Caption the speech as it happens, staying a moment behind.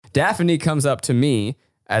Daphne comes up to me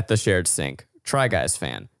at the shared sink. Try Guys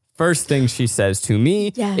fan. First thing she says to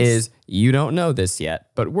me is, you don't know this yet,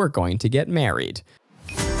 but we're going to get married.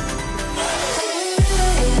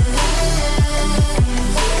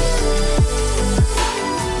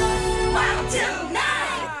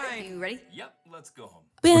 Yep, let's go home.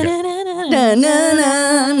 Okay.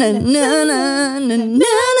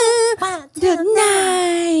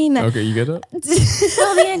 Okay, you get it?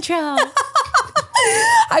 Well, the intro.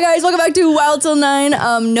 Hi guys, welcome back to Wild Till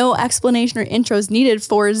 9. No explanation or intros needed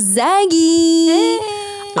for Zaggy.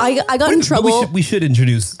 I got in trouble. We should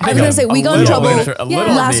introduce. I was gonna say we got in trouble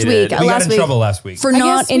last week. We got in trouble last week for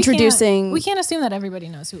not introducing. We can't assume that everybody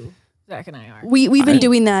knows who Zach and I are. We've been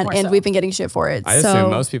doing that and we've been getting shit for it. I assume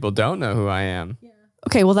most people don't know who I am.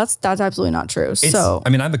 Okay, well that's absolutely not true. So I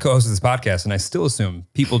mean, I'm the co-host of this podcast, and I still assume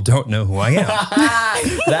people don't know who I am.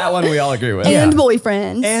 That one we all agree with. And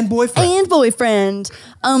boyfriend. And boyfriend. And boyfriend.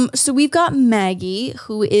 So we've got Maggie,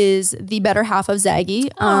 who is the better half of Zaggy.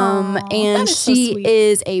 And she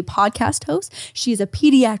is a podcast host. She is a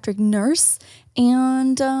pediatric nurse.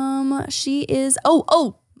 And she is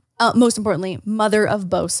most importantly, mother of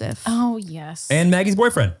Bosif. Oh yes. And Maggie's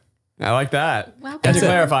boyfriend. I like that. Welcome. And to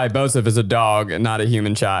clarify, Bosif is a dog and not a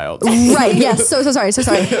human child. Right, yes. So sorry. Is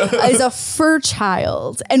a fur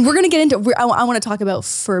child. And we're going to get into, I want to talk about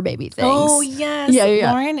fur baby things. Oh yes.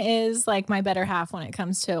 Yeah. Lauren is like my better half when it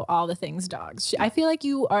comes to all the things dogs. I feel like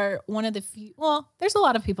you are one of the few, well, there's a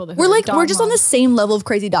lot of people that We're just on the same level of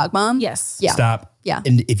crazy dog mom. Yes. Yeah. Stop. Yeah.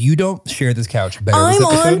 And if you don't share this couch, better I'm this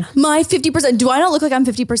episode. on my 50%. Do I not look like I'm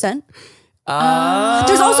 50%?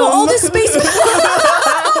 There's also all this space.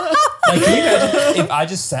 Like, can you imagine if I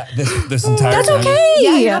just sat this entire That's time? okay.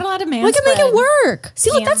 Yeah, you're not allowed to We can make it work.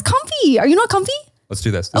 See, look, Yeah. that's comfy. Are you not comfy? Let's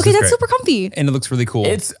do this. Okay, is that's great. super comfy. And it looks really cool.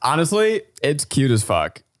 It's honestly, it's cute as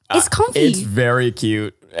fuck. It's comfy. It's very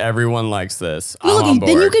cute. Everyone likes this. I'm Look, on then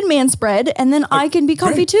you board. can man spread, and then I can be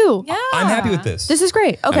comfy great. too. Yeah. I'm happy with this. This is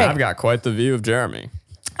great. And Okay. I've got quite the view of Jeremy.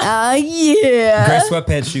 Yeah. Gray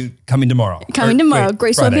sweatpants shoot coming tomorrow. Coming tomorrow.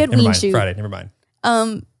 Gray Friday. sweatpant Never ween mind. shoot. Friday. Never mind.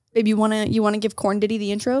 Babe, you wanna give Corn Diddy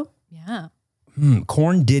the intro? Yeah.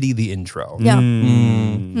 Corn Diddy the intro. Yeah.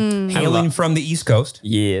 Hailing from the East Coast,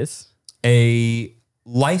 Yes. a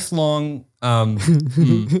lifelong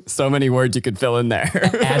So many words you could fill in there.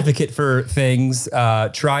 advocate for things,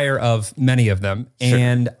 trier of many of them,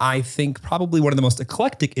 and I think probably one of the most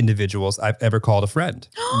eclectic individuals I've ever called a friend.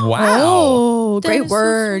 Wow. Oh, That great is so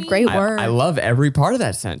word. sweet. Great word. I love every part of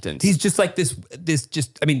that sentence. He's just like this.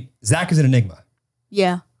 I mean, Zach is an enigma,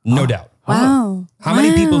 yeah. no doubt. Wow. How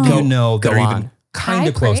many people do you Go- know that go are on. even kind High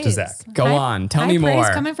of close to praise. Zach? Go on. Tell me High praise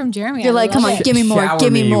more. coming from Jeremy. You're I like, love come on, it. give me more, Shower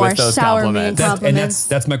give me me more, with those shower me in compliments. And compliments.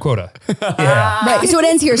 that's my quota. Yeah. Right, so it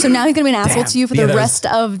ends here. So now he's gonna be an asshole Damn. to you for Yeah, the that was- rest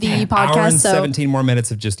of the Hour podcast. and So 17 more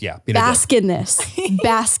minutes of just being a dick. bask in this.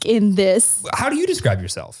 Bask in this. How do you describe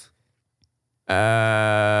yourself?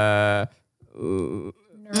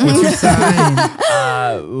 What's your sign?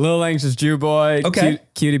 Little anxious Jew boy. Okay.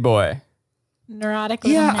 Cutie boy. Neurotic.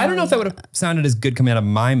 Yeah, little I don't know if that would have sounded as good coming out of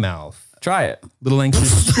my mouth. Try it. Little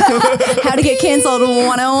anxious. How to get canceled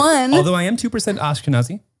 101. Although I am 2%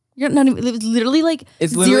 Ashkenazi. You're not even, it was literally like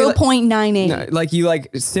It's literally 0.98. No, like you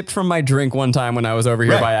sipped from my drink one time when I was over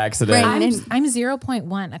here Right. by accident. Right. I'm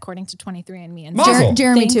 0.1 according to 23andMe. And Mazel.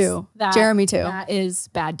 Jeremy thinks too. that Jeremy too. That is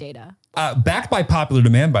bad data. Backed by popular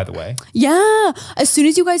demand, by the way. Yeah. As soon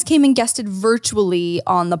as you guys came and guested virtually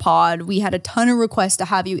on the pod, we had a ton of requests to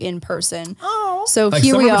have you in person. Oh. So Like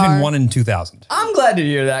here we somewhere between are. 1 and 2,000. I'm glad to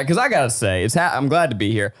hear that because I gotta say I'm glad to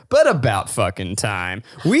be here, but about fucking time.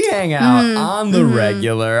 We hang out on the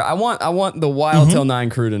regular. I want the Wild Till 9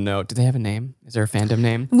 crew to know. Do they have a name? Is there a fandom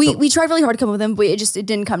name? We tried really hard to come up with them, but it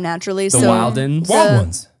didn't come naturally. The so Wildens. Wild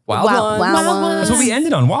ones. Wild Wild ones. ones. That's what we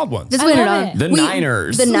ended on, wild ones. That's I what we love ended it. on. The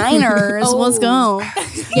Niners. The Niners. Let's go.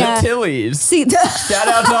 Yeah. The Tillies. See, Shout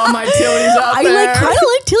out to all my Tillies out I there. kind of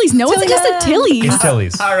like Tilly's. No one's against the Tilly's. It's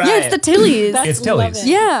Tilly's. All right. Yeah, it's the Tilly's. That's It's Tilly's. love it.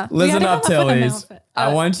 Yeah. Listen gotta up, have a foot in my Tillies. outfit.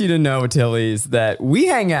 I want you to know, Tillies, that we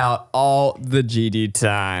hang out all the GD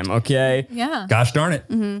time, okay? Yeah. Gosh darn it.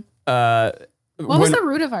 What was the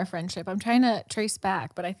root of our friendship? I'm trying to trace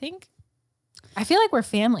back, but I feel like we're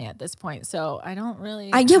family at this point, so I don't really.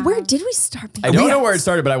 Where did we start? I don't know where it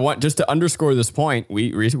started, but I want just to underscore this point.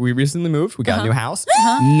 We recently moved. We got a new house.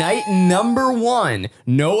 Night number 1.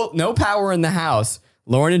 No power in the house.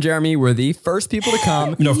 Lauren and Jeremy were the first people to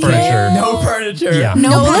come. No furniture. No furniture. Yeah. No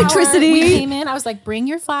Power. electricity. We came in. I was like, "Bring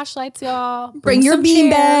your flashlights, y'all. Bring your some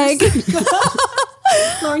beanbag. chairs."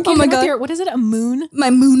 Lauren came my in God. with your, what is it? A moon? My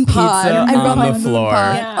moon pod. Pizza I brought on my the moon floor.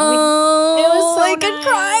 pod. Yeah, Oh, it was so I could nice.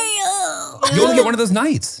 cry. You only get one of those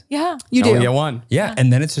nights. Yeah. You do. Only get one. Yeah,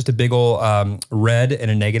 and then it's just a big old red and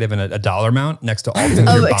a negative and a dollar amount next to all the things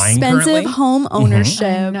Of you're buying expensive currently. home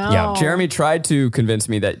ownership. No. Yeah. Jeremy tried to convince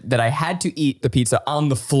me that I had to eat the pizza on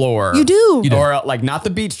the floor. You do. Or like not the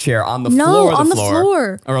beach chair, on the No, floor. on the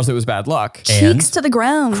floor. Or else it was bad luck. Cheeks to the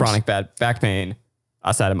ground. Chronic bad back pain.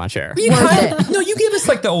 I sat in my chair. You no, you gave us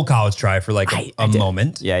like the old college try for like a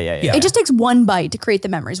moment. Yeah. It just takes one bite to create the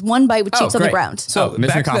memories. One bite with cheeks on the great. ground. So mission back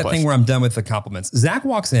to that accomplished. thing where I'm done with the compliments. Zach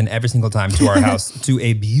walks in every single time to our house to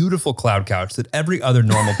a beautiful cloud couch that every other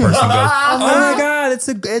normal person goes, oh my God,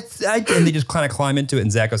 and they just kind of climb into it.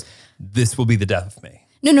 And Zach goes, this will be the death of me.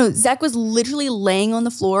 No. Zach was literally laying on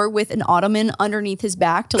the floor with an ottoman underneath his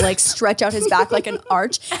back to like stretch out his back like an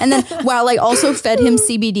arch. And then while I also fed him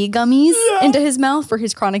CBD gummies into his mouth for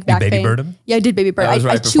his chronic back baby pain. bird him? Yeah, I did baby bird. That was I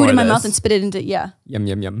right chewed it in my before mouth this. and spit it into, Yum.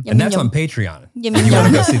 And that's yum. on Patreon. Yum, You yum, want to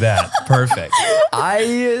yum. go see that. Perfect.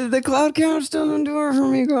 The cloud couch doesn't do it for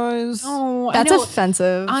me, guys. Oh, I That's know.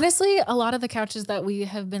 offensive. Honestly, a lot of the couches that we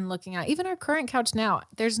have been looking at, even our current couch now,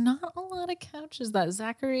 there's not a lot of couches that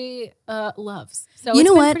Zachary loves. So You it's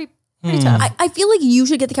know been what? Pretty tough. I feel like you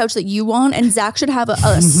should get the couch that you want, and Zach should have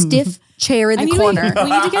a stiff chair in the corner. We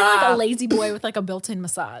need to get like a lazy boy with like a built-in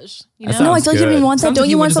massage. You know? That No, I sounds feel like you don't good. even want that. Sounds Don't like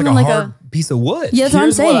you want just something like hard a? piece of wood? Yeah, that's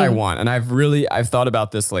Here's what I'm what I saying. want, and I've thought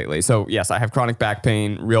about this lately. So yes, I have chronic back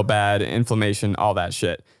pain, real bad inflammation, all that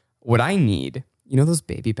shit. What I need, you know, those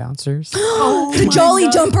baby bouncers. The Jolly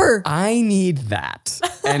Jumper. I need that.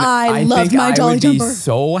 And I love think my I Jolly would be Jumper.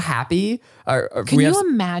 so happy. Can you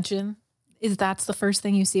imagine? Is that's the first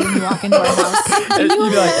thing you see when you walk into our house? You'd be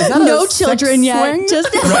like, is that No a children sex yet. swing?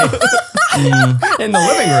 Just in the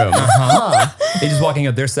living room. They just walking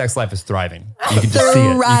up. Their sex life is thriving. You can just see it.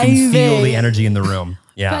 You can feel Thriving. the energy in the room.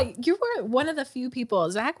 Yeah. But you were one of the few people,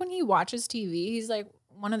 Zach, when he watches TV, he's like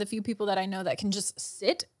one of the few people that I know that can just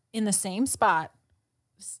sit in the same spot,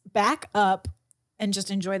 back up, and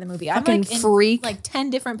just enjoy the movie. I'm Fucking like in freak. like 10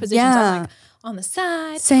 different positions. Yeah. I'm like on the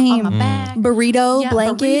side, Same. on my back. burrito, Yeah,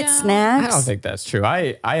 blanket, burrito. snacks. I don't think that's true.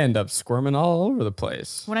 I end up squirming all over the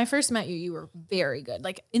place. When I first met you, you were very good.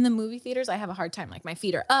 Like in the movie theaters, I have a hard time. Like my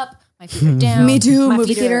feet are up, my feet are down. Me too, My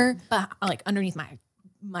movie feet theater. are like underneath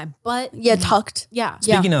my butt. Yeah, tucked. Yeah.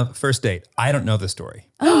 Speaking of first date, I don't know the story.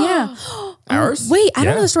 Oh yeah. Ours? Wait, I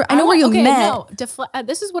don't know the story. I know where you met. No,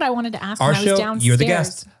 this is what I wanted to ask Our when I was show, downstairs. you're the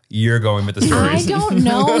guest. You're going with the I stories. don't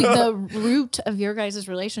know the root of your guys'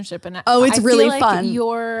 relationship, and Oh, it's I feel really like fun.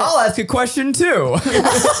 You're I'll ask a question too.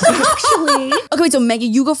 actually Okay, wait. So Maggie,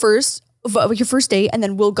 you go first with your first date, and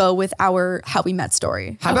then we'll go with our how we met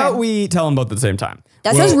story. How about we tell them both at the same time?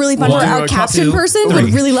 That sounds really fun. we'll For do our a caption couple- person three.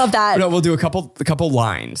 would really love that. No, we'll do a couple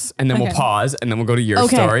lines, and then we'll Okay. pause, and then we'll go to your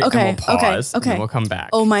Okay, story, okay, and we'll pause, and okay. then we'll come back.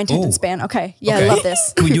 Oh, my attention Ooh. span. Okay, yeah, Okay. I love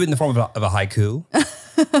this. Can we do it in the form of a haiku?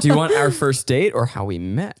 Do you want our first date or how we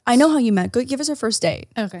met? I know how you met. Go give us our first date.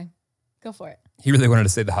 okay. Go for it. He really wanted to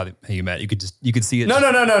say how you met. You could see it. No.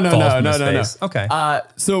 fall from his face. Okay.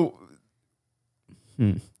 So,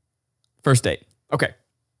 first date. Okay.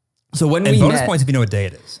 So when And we bonus met, points if you know what day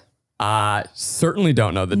it is. certainly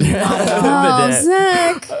don't know the day. Oh, the day.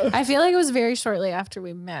 Zach. I feel like it was very shortly after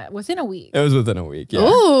we met, within a week. It was within a week. Yeah.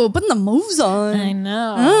 Oh, putting the moves I on.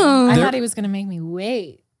 know. Oh. I There- thought he was gonna make me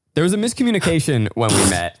wait. There was a miscommunication when we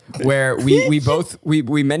met where we both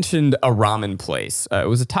mentioned a ramen place. It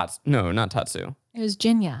was a not Tatsu. It was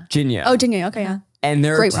Jinya. Jinya. Oh, Jingy. Okay, yeah. And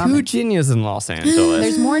there Great are two ramen. Jinyas in Los Angeles.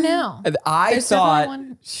 There's more now. And I There's thought definitely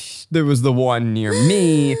one. there was the one near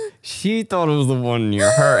me. She thought it was the one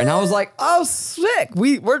near her. And I was like, oh, sick.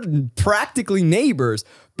 We're practically neighbors.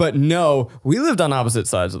 But no, we lived on opposite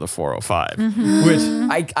sides of the 405,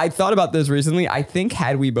 which I thought about this recently. I think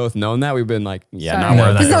had we both known that, we'd been like, yeah, Sorry. not No,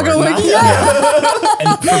 worth that's it. not gonna work.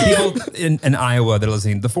 And for people in Iowa that are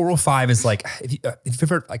listening, the 405 is like, if you've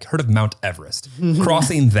ever heard of Mount Everest,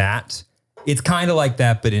 crossing that, it's kind of like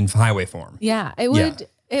that, but in highway form. Yeah, it would.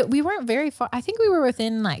 We weren't very far. I think we were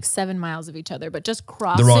within like 7 miles of each other, but just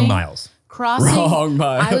crossing. The wrong miles. Crossing. Wrong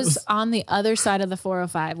miles. I was on the other side of the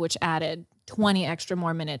 405, which added 20 extra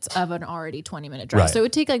more minutes of an already 20-minute drive. Right. So it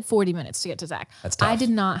would take like 40 minutes to get to Zach. That's tough. I did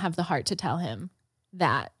not have the heart to tell him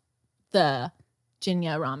that the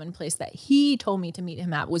Jinya ramen place that he told me to meet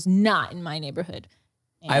him at was not in my neighborhood.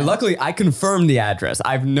 And I confirmed the address.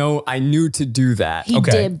 I knew to do that. he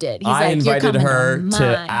Okay. dibbed it. He's I like, "You're invited coming her to to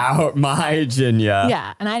mine." out my Jinya.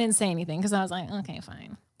 Yeah, and I didn't say anything because I was like, okay,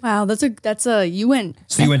 fine. Wow, that's a you went.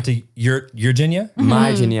 So you went to your Virginia?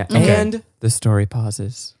 My Jinya. Okay. And the story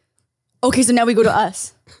pauses. Okay, so now we go to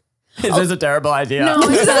us. Is this a terrible idea? No,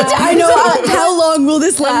 it's not. I know. How long will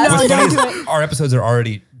this last? What's funny is our episodes are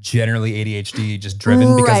already generally ADHD just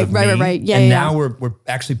driven because of me. Right. Yeah, and yeah. now we're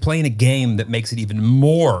actually playing a game that makes it even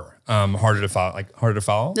more harder to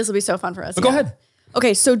follow. This will be so fun for us. But go ahead.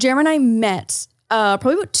 Okay, so Jeremy and I met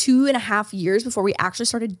probably about 2.5 years before we actually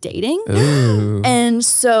started dating. Ooh. And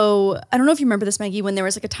so I don't know if you remember this, Maggie, when there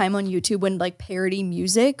was like a time on YouTube when like parody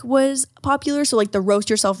music was popular. So like the roast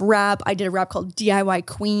yourself rap. I did a rap called DIY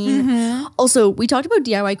Queen. Also, we talked about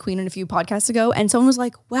DIY Queen in a few podcasts ago, and someone was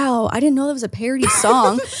like, wow, I didn't know that was a parody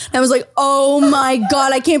song. And I was like, oh my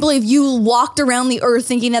God, I can't believe you walked around the earth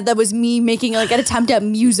thinking that was me making like an attempt at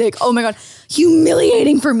music. Oh my God,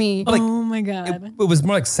 humiliating for me. Oh my God. It was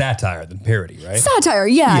more like satire than parody, right? Satire,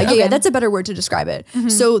 yeah. That's a better word to describe it.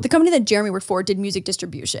 So the company that Jeremy worked for did music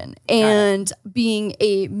distribution, and being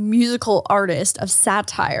a musical artist of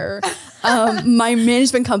satire, my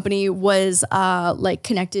management company was like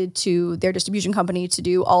connected to their distribution company to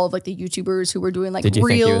do all of like the YouTubers who were doing like Did you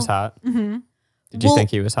real. think he was hot? Did you think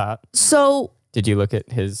he was hot? So Did you look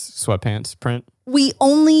at his sweatpants print? we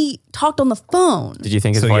only talked on the phone. Did you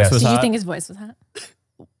think his So voice yes. was Did hot? you think his voice was hot?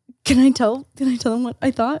 Can I tell them what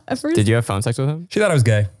I thought at first? Did you have phone sex with him? She thought I was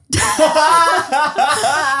gay.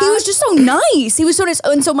 He was just so nice. He was so nice.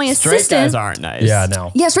 And so my Straight assistant. guys aren't nice. Yeah,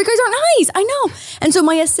 no. Yeah, straight guys aren't nice. I know. And so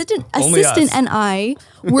my assistant Only us. and I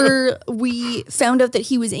we found out that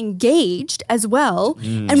he was engaged as well.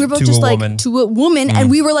 And we were both To just a like woman. to a woman. And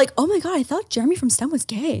we were like, oh my God, I thought Jeremy from STEM was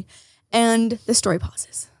gay. And the story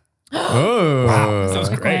pauses. Oh. That was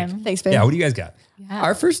great. Thanks, babe. Yeah, what do you guys got?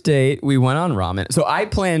 Our first date, we went on ramen. So I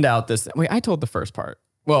planned out this. Wait, I told the first part.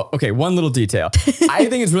 Well, okay, one little detail. I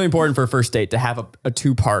think it's really important for a first date to have a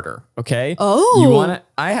two-parter, okay? Oh. You want to?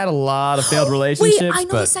 I had a lot of failed relationships. Wait, I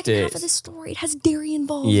know but the second half dates. of this story. It has dairy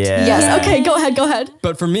involved. Yeah. Yes. Okay, go ahead.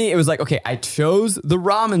 But for me, it was like, okay, I chose the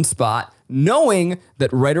ramen spot knowing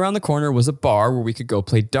that right around the corner was a bar where we could go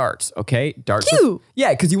play darts, okay? Darts. Cute.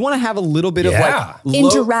 Yeah, because you want to have a little bit of Yeah. like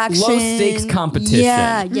Interaction. low stakes competition.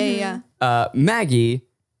 Yeah. Maggie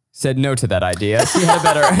said no to that idea. She had a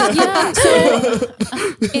better... Yeah. So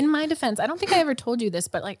in my defense, I don't think I ever told you this,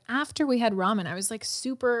 but like after we had ramen, I was like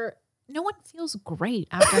super. No one feels great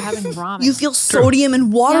after having ramen. You feel sodium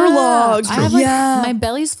and waterlogged. I have like my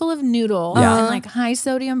belly's full of noodle and like high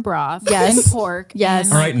sodium broth Yes. and pork. Yes.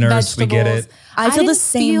 and, All like, right, nurse, we get vegetables. it. I feel the didn't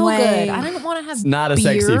same feel way. Good. I didn't want to have Not a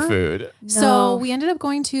beer. sexy food. So we ended up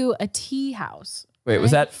going to a tea house. Wait,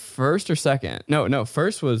 was that first or second? No,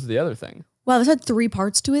 first was the other thing. Wow, this had 3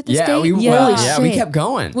 parts to it. This Yeah, date? we Holy yeah, we shit. kept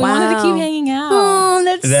going. We wanted to Wow. keep hanging out. Oh,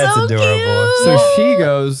 that's so adorable. cute. So she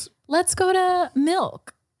goes Let's go to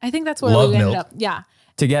Milk. I think that's where Love we ended Milk. up. Yeah.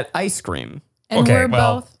 to get ice cream. And Okay, we're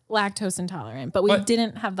well- both lactose intolerant, but we What?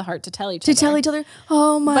 didn't have the heart to tell each To other. tell each other,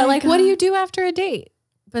 oh my But like, God. what do you do after a date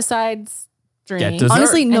besides drinking? dessert.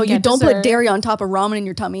 Honestly, no, And you get don't dessert. put dairy on top of ramen in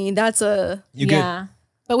your tummy. That's a. You yeah.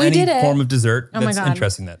 But we get any did it. form of dessert. Oh my That's God.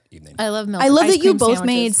 interesting that evening. I love milk. I love ice that you cream both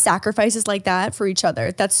made sandwiches. sacrifices like that for each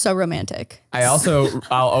other. That's so romantic. I also,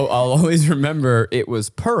 I'll always remember it was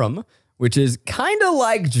Purim, which is kind of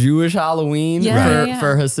like Jewish Halloween Yeah.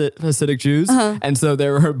 for Hasidic Jews. Uh-huh. And so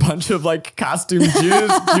there were a bunch of like costume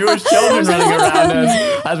Jewish children running around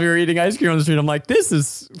us as we were eating ice cream on the street. I'm like, this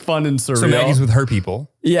is fun and surreal. So Maggie's with her people.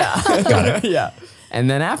 Yeah. Got it. Yeah. And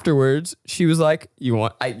then afterwards, she was like, you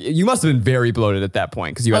must have been very bloated at that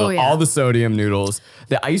point because you had Oh, yeah. all the sodium noodles,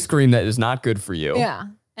 the ice cream that is not good for you. Yeah.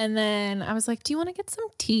 And then I was like, do you want to get some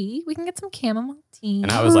tea? We can get some chamomile tea. And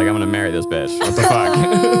I was like, I'm going to marry this bitch. What the fuck?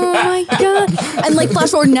 Oh my God. And like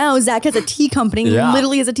flash forward now, Zach has a tea company, Yeah.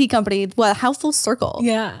 literally has a tea company. What, how full circle?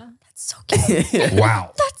 yeah. So cute.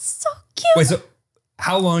 Wow. That's so cute. Wait, so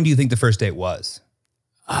how long do you think the first date was?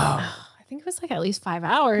 I think it was like at least 5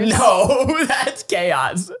 hours. No, that's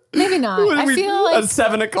chaos. Maybe not. I We- feel like, a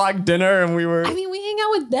 7:00 dinner and we were. I mean, we hang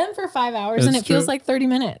out with them for 5 hours and That's it feels true. like 30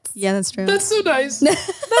 minutes. Yeah, that's true. That's so nice. That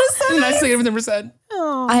is so nice thing I've never said.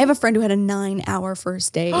 I have a friend who had a 9-hour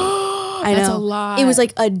first date. I know. That's a lot. It was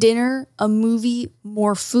like a dinner, a movie,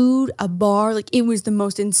 more food, a bar. Like it was the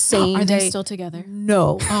most insane Are day. they still together?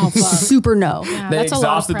 No. Oh, fuck. Super no. Yeah, They that's a lot of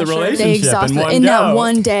exhausted the pressure. relationship. They in exhausted one in that go.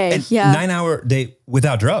 one day. Yeah. 9-hour date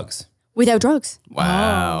without drugs. Without drugs.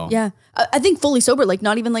 Wow. Yeah. I think fully sober, like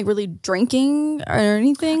not even like really drinking or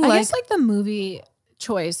anything. I guess like the movie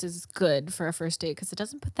choice is good for a first date because it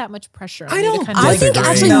doesn't put that much pressure on I you don't- to kind of I Like think agree.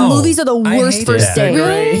 actually No. movies are the I worst hate first it. date.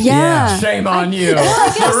 Really? Yeah. Shame on you. The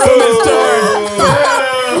room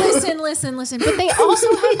is turned. listen. But they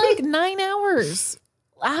also had like 9 hours.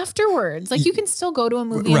 afterwards. Like you can still go to a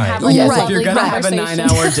movie and Right. have like Yes, a if lovely you're gonna have a conversation.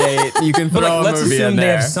 9-hour date, you can But throw like, a let's movie in assume they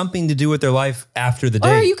there. have something to do with their life after the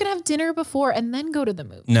Or date. you can have dinner before and then go to the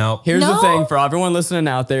movie. No. Here's the No. thing for everyone listening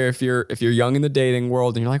out there: if you're young in the dating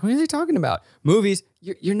world and you're like, "What are they talking about?" Movies.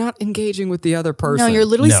 You're not engaging with the other person. No, you're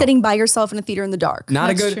literally No. sitting by yourself in a theater in the dark. not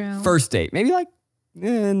That's a good true. first date. Maybe like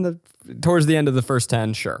towards the end of the first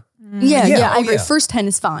 10. Sure. Yeah, Yeah, I oh, agree. yeah. First 10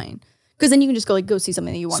 is fine. Because then you can just go see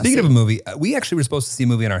something that you want to see. Speaking of a movie, we actually were supposed to see a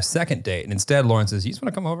movie on our second date, and instead Lauren says, "You just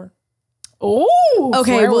want to come over?" Oh,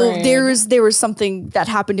 Okay, well, forward. there was something that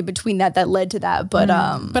happened in between that led to that, but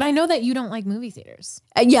But I know that you don't like movie theaters.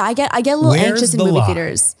 yeah, I get a little Where's anxious in the movie lie?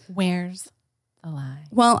 theaters. Where's the lie?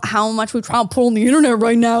 Well, how much we try to put on the internet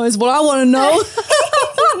right now is what I want to know.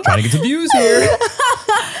 Trying to get some views here.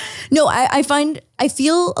 No, I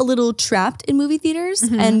feel a little trapped in movie theaters,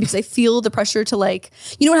 and because I feel the pressure to like,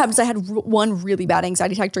 you know what happens? I had one really bad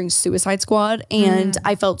anxiety attack during Suicide Squad, and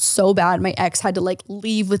I felt so bad. My ex had to like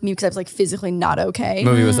leave with me because I was like physically not okay.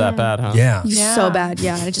 Movie was that bad, huh? Yeah. It was Yeah. so bad,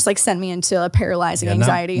 yeah, and it just like sent me into a paralyzing Yeah,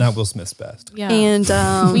 anxiety. Not Will Smith's best. Yeah.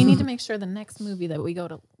 And we need to make sure the next movie that we go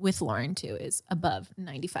to with Lauren to is above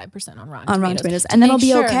 95% on Rotten Tomatoes. and then I'll Make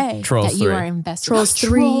be sure okay. Trolls that you 3. are invested. Trolls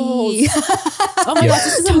 3. Oh my gosh,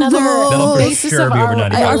 this is another That'll for basis sure of be over our,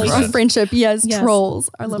 95%. Our relationship. friendship, yes, Yes. trolls.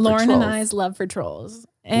 Our love Lauren for and trolls. I's love for trolls.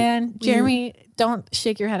 And Jeremy, don't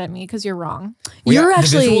shake your head at me because you're wrong. You're The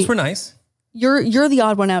actually visuals were nice. you're the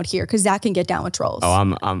odd one out here because Zach can get down with trolls. Oh,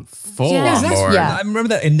 I'm full Yeah. on board. Yeah. I remember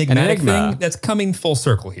that enigmatic Enigma. thing. That's coming full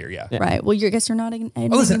circle here. Yeah. Right. Well, I guess you're not an Oh,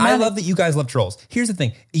 listen, I love that you guys love trolls. Here's the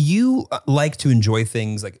thing. You like to enjoy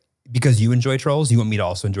things like, because you enjoy trolls, you want me to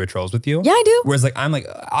also enjoy trolls with you? Yeah, I do. Whereas like, I'm like,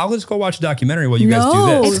 I'll just go watch a documentary while you guys do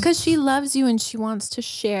No. this. It's because she loves you and she wants to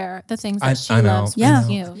share the things that I she know. loves Yeah.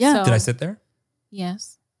 with you. Yeah. So, Did I sit there?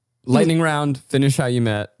 Yes. Lightning round, finish how you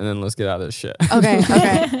met, and then let's get out of this shit. Okay.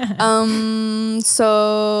 Okay.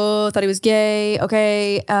 So thought he was gay.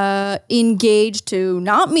 Okay. Engaged to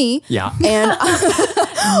not me. Yeah. And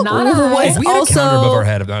Not Was If we had also- a counter above our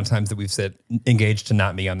head of the amount of times that we've said engaged to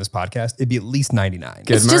not me on this podcast, it'd be at least 99.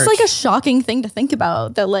 Good it's just merch. like a shocking thing to think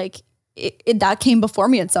about that like that came before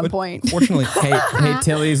me at some point. Fortunately, Hey,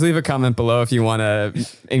 Tillies, leave a comment below if you want to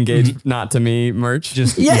engage not to me merch.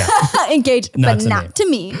 just, Yeah. yeah. Engaged, Not but to not me. to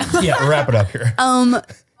me. Yeah, wrap it up here.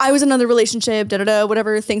 I was in another relationship,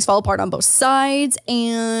 whatever, things fall apart on both sides.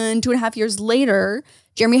 And 2.5 years later,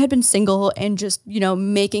 Jeremy had been single and just,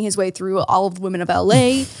 making his way through all of the women of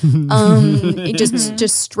LA. It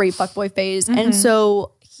just straight fuckboy phase. And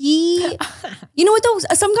so he, you know what though?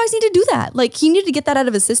 Some guys need to do that. Like he needed to get that out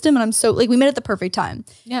of his system. And I'm so like, we met at the perfect time.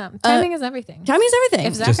 Yeah. Timing is everything. Timing is everything.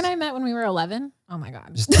 If Zach Just- and I met when we were 11, oh my God.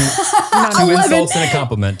 Just two insults and a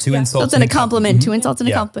compliment. Two insults Insults and a compliment, 2 insults and a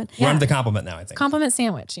Yeah. compliment. We're on to the compliment now, I think. Compliment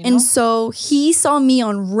sandwich, you know? And so he saw me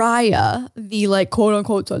on Raya, the like quote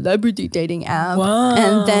unquote celebrity dating app, Wow.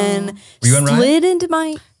 and then Were you on Raya? slid into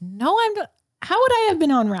my. No, how would I have been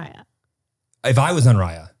on Raya? If I was on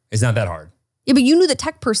Raya, it's not that hard. Yeah, but you knew the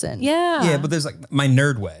tech person. Yeah. Yeah, but there's like my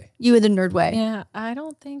nerd way. You were the nerd way. Yeah, I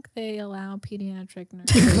don't think they allow pediatric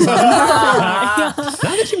nurses. Now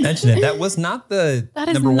that you mention it, that was not the That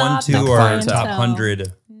is number 1, not 2, the or clientele. top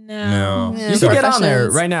 100. No. Yeah. You should Sorry. get on there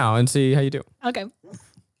Professions. right now and see how you do. Okay.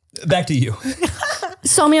 Back to you.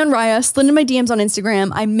 Saw me on Raya, slid into my DMs on Instagram.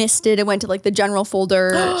 I missed it. It went to like the general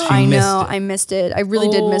folder. I missed know. it. I missed it. I really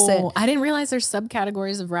did miss it. Oh, I didn't realize there's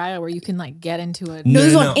subcategories of Raya where you can like get into it. No,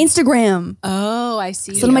 this was no. on Instagram. Oh, I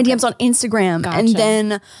see. Slid into my Okay. DMs on Instagram. Gotcha. And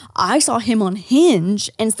then I saw him on Hinge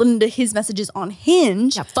and slid into his messages on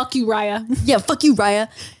Hinge. Yeah, fuck you, Raya. Yeah, fuck you, Raya.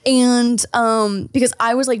 And because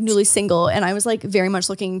I was like newly single and I was like very much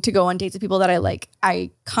looking to go on dates with people that I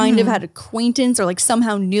kind of had acquaintance or like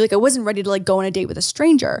somehow knew. Like I wasn't ready to like go on a date with a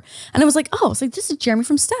stranger. And I was like, oh, it's like this is Jeremy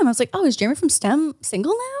from STEM. I was like, oh, is Jeremy from STEM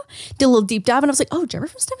single now? Did a little deep dive and I was like, oh, Jeremy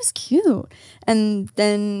from STEM is cute. And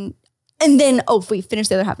then we finished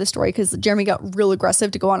the other half of the story because Jeremy got real aggressive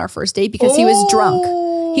to go on our first date because he was drunk.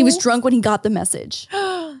 He was drunk when he got the message.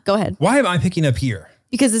 Go ahead. Why am I picking up here?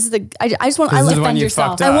 Because this is I just want This is when defend you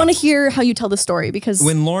yourself. fucked I up. want to hear how you tell the story because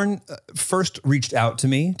When Lauren first reached out to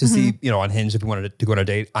me to see, on Hinge if we wanted to go on a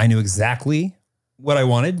date, I knew exactly what I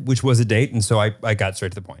wanted, which was a date. And so I got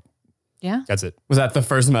straight to the point. Yeah. That's it. Was that the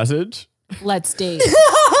first message? Let's date.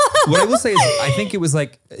 What I will say is, I think it was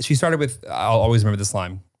like, she started with, I'll always remember this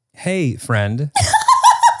line. Hey, friend.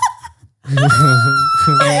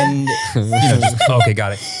 And, okay,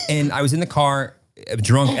 got it. And I was in the car,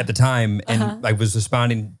 drunk at the time, and I was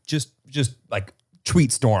responding just like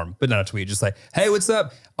tweet storm, but not a tweet. Just like, hey, what's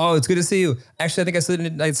up? Oh, it's good to see you. Actually, I think I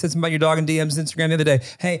said something about your dog in DMs Instagram the other day.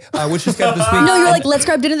 Hey, what you scheduled this week? No, you're like, let's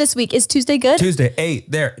grab dinner this week. Is Tuesday good? Tuesday, 8,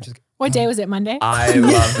 there. Just, What day was it? Monday? I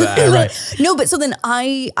love that. right. No, but so then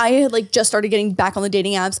I had like just started getting back on the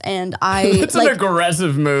dating apps, and I It's like an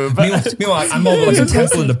aggressive move. Meanwhile, I'm more like a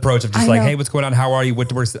template approach of just I like, know. hey, what's going on? How are you? What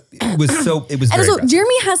to work? It was and very so aggressive.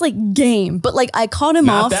 Jeremy has like game, but like I caught him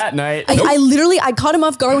Not off that night. I literally caught him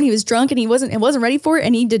off guard when he was drunk and he wasn't ready for it,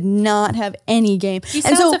 and he did not have any game. He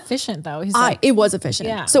and sounds so efficient though. He's like, it was efficient.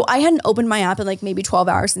 Yeah. So I hadn't opened my app in like maybe 12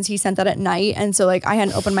 hours since he sent that at night. And so like I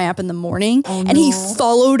hadn't opened my app in the morning, and he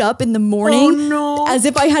followed up in the morning as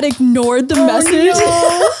if I had ignored the message.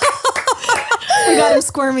 I got him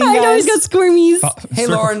squirming. I know guys. he's got squirmies. Hey,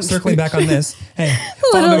 Lauren. Circling back on this. Hey,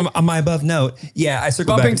 follow me on my above note. Yeah, I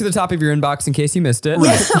circled Bumping back. to the top of your inbox in case you missed it.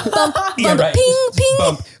 Yeah, right. Ping, ping.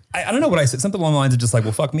 Bump. I don't know what I said. Something along the lines of just like,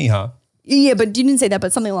 well, fuck me, huh? Yeah, but you didn't say that,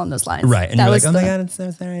 but something along those lines. Right. And that you're was like, oh my the- God, I'm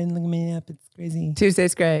so sorry. Look me up. It's crazy.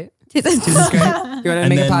 Tuesday's great. It's great. You want to And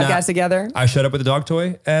make a then, podcast together? I showed up with a dog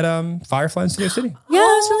toy at Firefly in Studio City Yeah,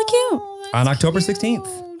 it's really cute. on October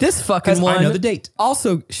 16th. This fucking Because one. I know the date.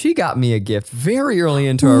 Also, she got me a gift very early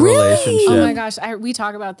into our relationship. Oh my gosh, we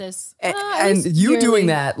talk about this. And you doing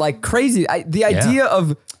that like crazy. The idea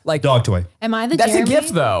of like Dog toy. Am I the That's a Jeremy?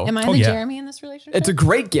 gift, though. Am I Oh, the yeah. Jeremy in this relationship? it's a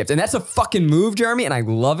great gift, and that's a fucking move, Jeremy, and I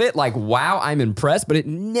love it. Like, wow, I'm impressed, but it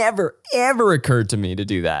never ever occurred to me to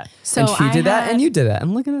do that. So and she I did that, had- and you did that,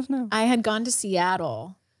 and look at us now. I had gone to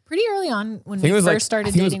Seattle pretty early on when I think we it was first like started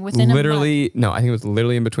I think it was dating. Within a month. literally no, I think it was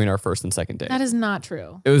literally in between our first and second date. That is not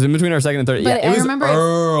true. It was in between our second and third. But yeah, it I was remember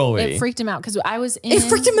early. It freaked him out because I was in. It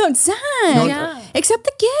freaked him out, Zach. Yeah. Accept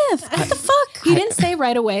the gift. What the fuck? He didn't say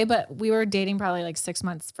right away, but we were dating probably like 6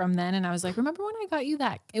 months from then. And I was like, remember when I got you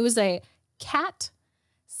that? It was a cat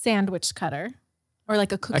sandwich cutter or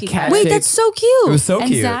like a cookie cat cutter. Wait, shaped- that's so cute. It was so And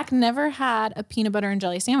cute. Zach never had a peanut butter and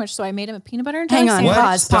jelly sandwich. So I made him a peanut butter and jelly Hang on, sandwich.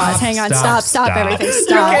 pause, Stop, hang on, stop, stop stop. everything, You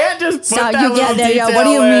stop. can't just put Stop, that you little get there, yeah. What do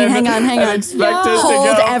you detail mean? in Hang on, hang and on. expect us to Hold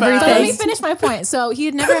go everything. But let me fast. finish my point. So he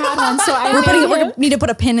had never had one. So I We're made we him- need to put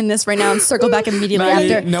a pin in this right now and circle back immediately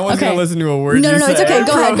Maggie, after. no one's Okay. gonna listen to a word. No, you no, it's say okay.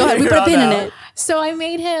 Go ahead, from go ahead. We here put a pin on in out. it. So I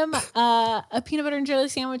made him a peanut butter and jelly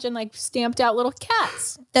sandwich and like stamped out little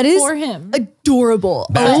cats That is for him. adorable.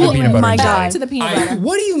 Back to the Oh peanut butter my and jelly. god. Back to the peanut butter.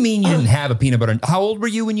 What do you mean you didn't have a peanut butter? How old were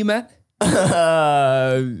you when you met?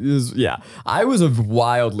 Yeah, I was a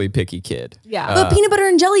wildly picky kid. Yeah. But peanut butter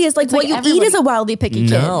and jelly is like what like you eat everybody- as a wildly picky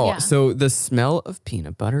kid. No, Yeah. so the smell of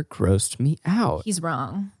peanut butter grossed me out, He's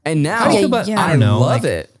wrong. and now How do you feel about- yeah. I I don't know, love like,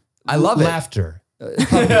 it. I love it. Laughter.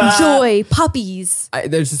 Joy, puppies.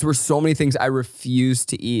 There's just were so many things I refused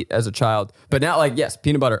to eat as a child, but now like yes,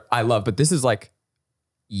 peanut butter I love, but this is like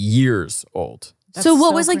years old. So what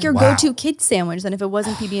so was like your Wow. go-to kid sandwich then if it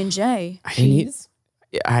wasn't PB&J? I didn't eat.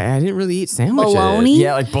 I didn't really eat sandwiches. Bologna?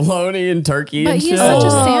 Yeah, like bologna and turkey But and he's shit. such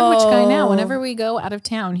a sandwich guy Oh. now. Whenever we go out of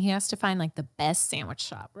town, he has to find like the best sandwich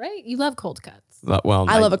shop, right? You love cold cuts. Well,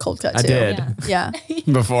 I love a cold cut I too. did Yeah. Yeah.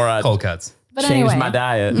 before I Cold cuts. But changed anyway, my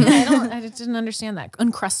diet. I just didn't understand that.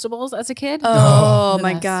 Uncrustables as a kid. Oh The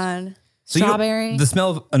my best. god. So you don't- Strawberry. the smell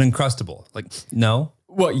of an Uncrustable. Like, no.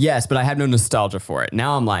 Well, yes, but I had no nostalgia for it.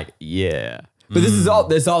 Now I'm like, yeah. But this is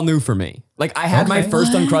all new for me. Like I had my Okay.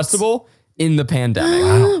 first Uncrustable in the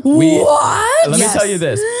pandemic. What? Let Yes. me tell you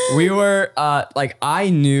this. We were like I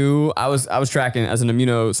knew I was tracking as an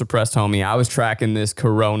immunosuppressed homie. I was tracking this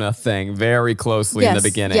corona thing very closely in the Yes,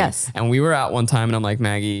 beginning. yes. And we were out one time and I'm like,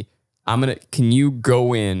 Maggie, can you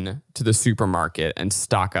go in to the supermarket and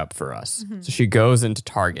stock up for us? Mm-hmm. So she goes into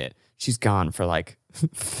Target. She's gone for like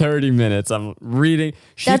 30 minutes. I'm reading.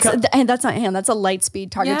 And that's not him. That's a light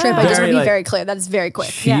speed Target Yeah. trip. I just Very, want to be like- very clear. That is very quick.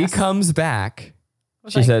 She Yes. comes back.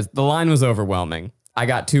 She like- says, the line was overwhelming. I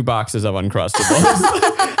got 2 boxes of Uncrustables.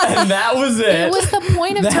 And that was it. It was the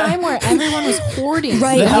point of time where everyone was hoarding.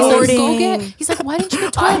 Right, He was like, hoarding. Go get. He's like, why didn't you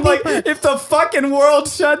get toilet I'm like, paper? if the fucking world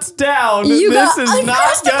shuts down, You this got is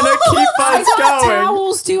not gonna keep I us got going.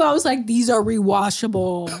 towels too. I was like, these are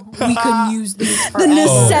rewashable. We can use these The forever.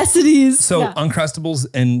 necessities. So Yeah. Uncrustables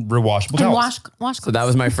and rewashable And towels. wash. So that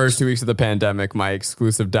was my first 2 weeks of the pandemic, my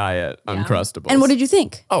exclusive diet, Uncrustables. And what did you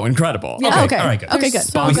think? Oh, incredible. Yeah, okay. all right, good. Okay, They're good.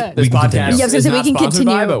 So We- good. This We can podcast continue. Yeah, I was gonna is say we not can sponsored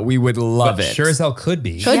by, continue. but we would love But it. sure as hell could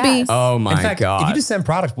be. Could Yes. be. Oh my In fact, God. if you just send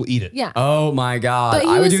product, we'll eat it. Yeah. Oh my God. But he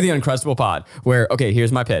I would was- do the Uncrustable pod where, okay,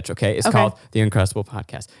 here's my pitch, okay? It's Okay. called the Uncrustable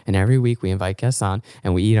podcast. And every week we invite guests on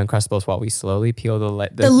and we eat Uncrustables while we slowly peel the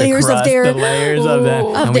layers of crust, their- the layers of them.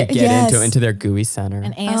 Ooh. And Of we the- get yes. into their gooey center.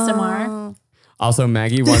 And ASMR. Also,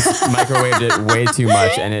 Maggie once microwaved it way too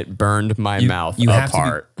much and it burned my mouth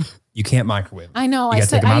apart. You can't microwave. I know. You gotta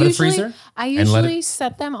take them out of the freezer. I usually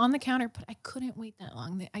set them on the counter, but I couldn't wait that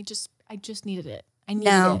long. I just needed it. I needed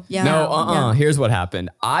it. Yeah. No, here's what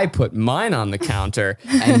happened. I put mine on the counter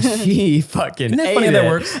and she fucking ate funny how it that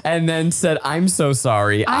works? and then said, I'm so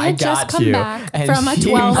sorry. I I had just got come you. back And from a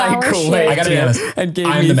she 12-hour shift. microwaved I gotta be it honest, and gave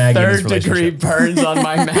I'm me the Maggie in this 3rd-degree burns on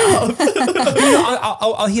my mouth.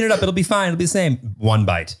 I'll heat it up. It'll be fine. It'll be the same. One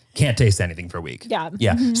bite. Can't taste anything for a week. Yeah.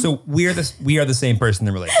 Yeah. So we are the same person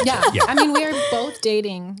in the relationship. Yeah. I mean, we are both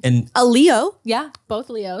dating. And A Leo. Yeah. Both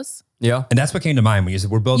Leos. Yeah. and that's what came to mind when you said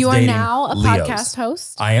we're both You are dating now a Leos. podcast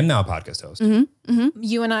host. I am now a podcast host.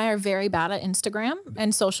 You and I are very bad at Instagram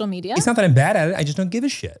and social media. It's not that I'm bad at it. I just don't give a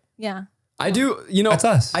shit. Yeah. I do, That's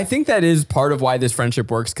us. I think that is part of why this friendship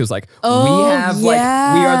works because, like, Oh, we have, like,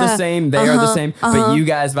 we are the same, they are the same, but you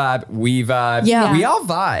guys vibe, we vibe. Yeah. We all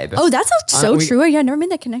vibe. Oh, that's so we- true. Yeah, I never made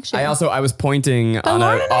that connection. I was pointing on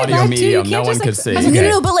Lauren an and I audio vibe too. You medium. can't No one just, could like, see. I no, mean,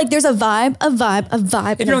 no, but like there's a vibe.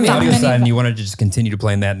 If you're on the audio side and you want to just continue to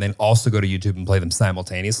play that and then also go to YouTube and play them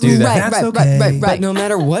simultaneously, Do that. that's Right, okay. right. But no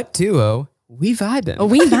matter what duo, we vibing.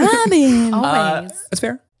 We vibing. Always. That's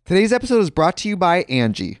fair. Today's episode is brought to you by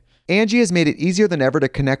Angie. Angie has made it easier than ever to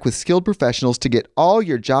connect with skilled professionals to get all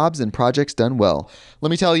your jobs and projects done well.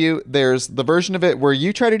 Let me tell you, there's the version of it where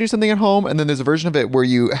you try to do something at home, and then there's a version of it where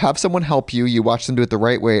you have someone help you, you watch them do it the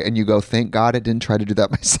right way, and you go, thank God I didn't try to do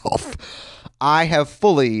that myself. I have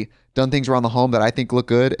fully done things around the home that I think look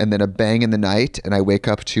good, and then a bang in the night, and I wake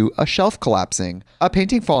up to a shelf collapsing, a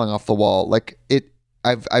painting falling off the wall.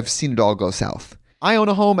 I've seen it all go south. I own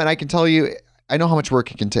a home, and I can tell you, I know how much work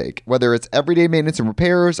it can take. Whether it's everyday maintenance and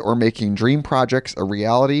repairs or making dream projects a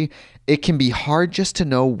reality, it can be hard just to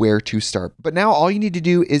know where to start. But now all you need to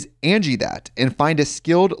do is Angie that and find a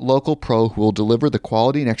skilled local pro who will deliver the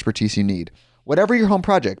quality and expertise you need. Whatever your home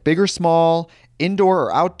project, big or small, indoor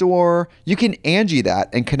or outdoor, you can Angie that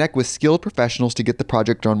and connect with skilled professionals to get the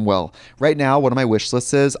project done well. Right now, one of my wish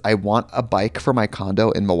lists is I want a bike for my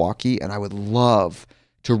condo in Milwaukee, and I would love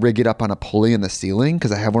to rig it up on a pulley in the ceiling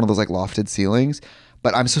because I have one of those like lofted ceilings,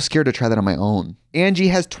 but I'm so scared to try that on my own. Angie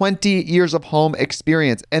has 20 years of home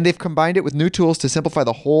experience, and they've combined it with new tools to simplify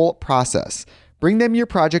the whole process. Bring them your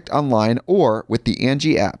project online or with the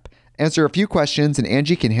Angie app. Answer a few questions and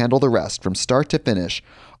Angie can handle the rest from start to finish,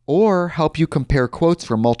 or help you compare quotes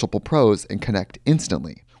from multiple pros and connect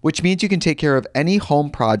instantly, which means you can take care of any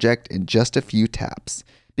home project in just a few taps.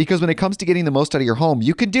 Because when it comes to getting the most out of your home,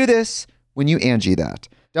 you can do this when you Angie that.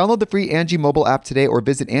 Download the free Angie mobile app today or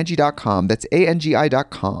visit Angie.com. That's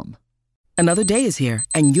ANGI.com. Another day is here,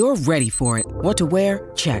 and you're ready for it. What to wear?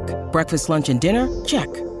 Check. Breakfast, lunch, and dinner? Check.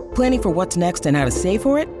 Planning for what's next and how to save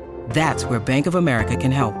for it? That's where Bank of America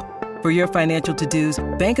can help. For your financial to-dos,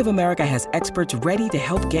 Bank of America has experts ready to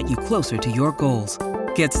help get you closer to your goals.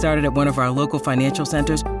 Get started at one of our local financial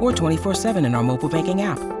centers or 24/7 in our mobile banking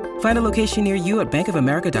app. Find a location near you at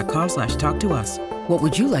bankofamerica.com/talktous. What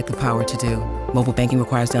would you like the power to do? Mobile banking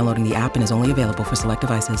requires downloading the app and is only available for select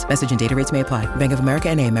devices. Message and data rates may apply. Bank of America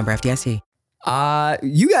NA, member FDIC.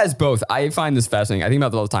 You guys both, I find this fascinating. I think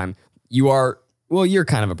about it all the time. You're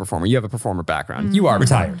kind of a performer. You have a performer background. You are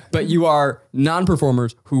Retired. but you are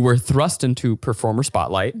non-performers who were thrust into performer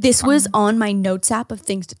spotlight. This was on my notes app of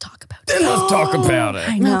things to talk about. Let's talk about it.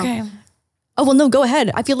 I know. Okay. Oh, well, no, go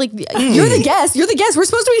ahead. I feel like you're the guest. You're the guest. We're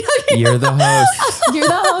supposed to be talking. You're the host. You're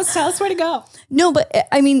the host. Tell us where to go. No, but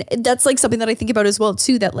I mean, that's like something that I think about as well,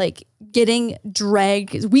 too, that like getting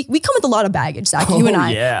dragged. We come with a lot of baggage, Zach, you and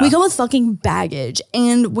I. yeah. We come with fucking baggage.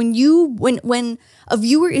 And when a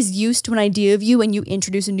viewer is used to an idea of you and you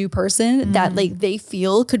introduce a new person that like they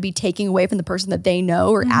feel could be taking away from the person that they know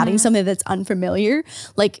or adding something that's unfamiliar,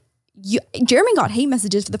 like Jeremy got hate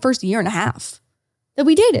messages for the first year and a half that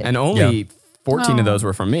we dated. And only 14 of those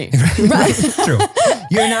were from me. True.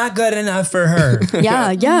 You're not good enough for her.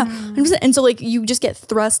 Yeah. 100%. And so like you just get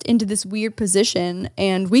thrust into this weird position,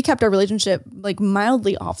 and we kept our relationship like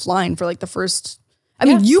mildly offline for like the first, I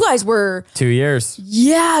mean, you guys were 2 years.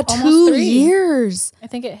 Almost 2 3. years. I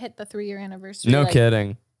think it hit the 3-year anniversary. No like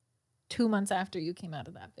kidding. 2 months after you came out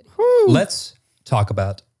of that video. Let's talk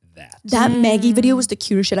about that. That Maggie video was the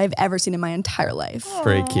cutest shit I've ever seen in my entire life.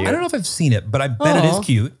 Pretty cute. I don't know if I've seen it, but I bet it is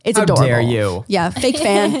cute. It's How adorable. dare you? Yeah, fake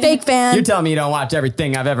fan. You're telling me you don't watch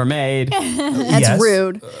everything I've ever made. That's Yes.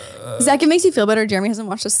 rude. Zach, it makes you feel better. Jeremy hasn't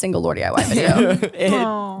watched a single Lord DIY video.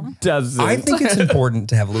 It doesn't. I think it's important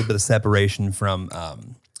to have a little bit of separation from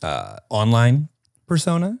online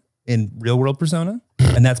persona and real world persona.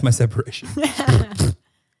 And that's my separation.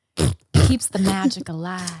 Keeps the magic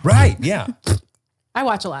alive. Right. Yeah. I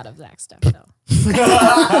watch a lot of Zach stuff though.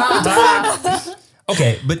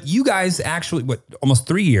 Okay, but you guys actually, almost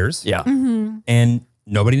 3 years? Yeah. And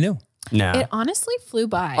nobody knew. No. It honestly flew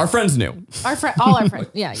by. Our friends knew. All our friends.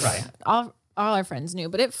 Yeah, yeah. All our friends knew,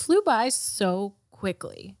 but it flew by so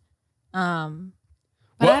quickly.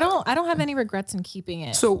 But I don't have any regrets in keeping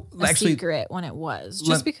it So, a actually, secret when it was.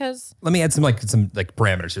 Just because let me add some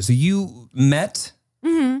parameters here. So you met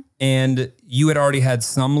and you had already had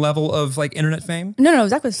some level of like internet fame? No,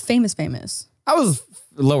 Zach was famous. I was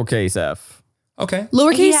lowercase f. Okay. he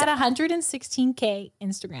Lowercase, had 116K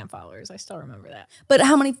Instagram followers. I still remember that. but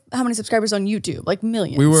how many subscribers on YouTube? Like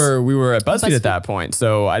millions. We were at BuzzFeed at that point,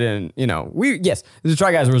 so I didn't, the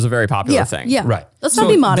Try Guys was a very popular thing. Yeah. Right. Let's So not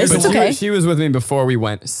be modest. there's It's But okay. she was with me before we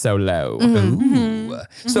went solo. Ooh.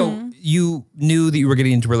 So you knew that you were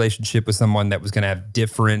getting into a relationship with someone that was going to have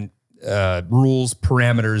different rules,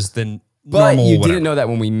 parameters than But normal. you whatever. didn't know that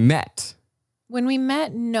when we met. When we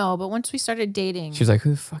met, no. But once we started dating, She was like,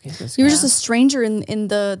 "Who the fuck is this?" You were guy?" just a stranger in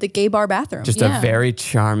the gay bar bathroom. Just Yeah. a very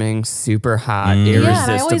charming, super hot, and I always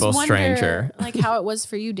irresistible wonder, stranger. like how it was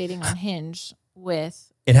for you dating on Hinge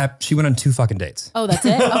with. She went on 2 fucking dates. Oh, that's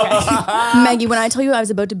it. Okay. Maggie, when I tell you I was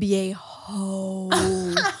about to be a hoe,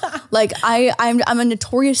 like I'm a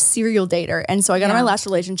notorious serial dater, and so I got in my last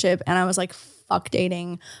relationship, and I was like, "Fuck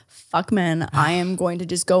dating, fuck men. I am going to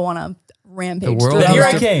just go on a rampage." The world through is And here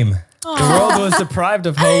I Just- came. The world was deprived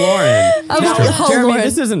of Ho Lauren. Now, Ho Jeremy, Lauren.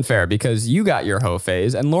 this isn't fair because you got your Ho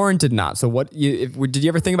phase and Lauren did not. So did you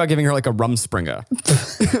ever think about giving her like a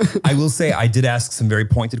Rumspringa? I will say I did ask some very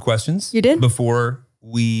pointed questions. You did? Before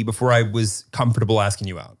I was comfortable asking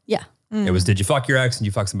you out. Yeah, It was, did you fuck your ex and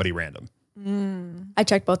you fuck somebody random? I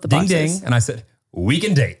checked both the Ding boxes. ding. And I said, we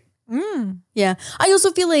can date. Yeah. I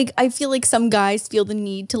also feel like some guys feel the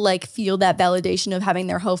need to like feel that validation of having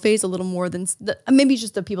their hoe phase a little more than maybe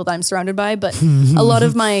just the people that I'm surrounded by, but a lot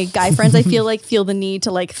of my guy friends I feel the need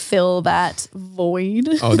to like fill that void.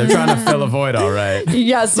 Oh, they're trying to fill a void, all right.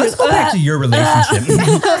 Yes. Let's go back to your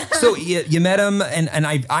relationship. So you met him, and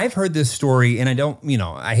I've heard this story, and I don't,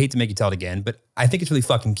 I hate to make you tell it again, but I think it's really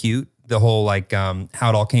fucking cute. The whole like how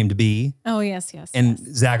it all came to be. Oh yes, yes. And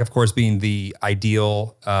Zach, of course, being the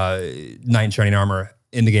ideal knight in shining armor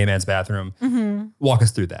in the gay man's bathroom. Walk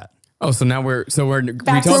us through that. Oh, so now we're Back to we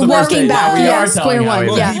square told the one. first date, now we Yeah, are square telling how one. we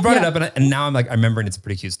Well, met. you brought it up, and now I'm remembering it's a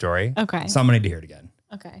pretty cute story. Okay. So I'm gonna need to hear it again.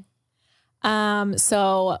 Okay.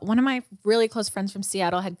 So one of my really close friends from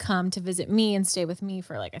Seattle had come to visit me and stay with me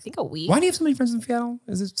for like I think a week. Why do you have so many friends in Seattle?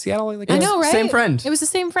 Is it Seattle? Like I know, right? Same friend. It was the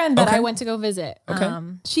same friend that Okay. I went to go visit. Okay.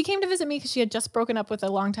 She came to visit me because she had just broken up with a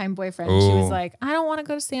longtime boyfriend. She was Ooh. like, I don't want to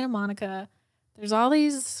go to Santa Monica. There's all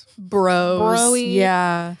these Bros. Bro-y.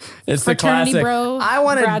 Yeah. It's the fraternity classic. bro I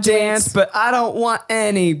want to graduates. dance, but I don't want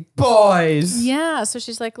any boys. Yeah. So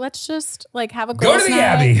she's like, let's just like have a Go to girls' the night.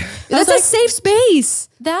 Abbey. That's a safe space.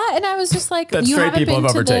 That and I was just like, That you straight haven't people been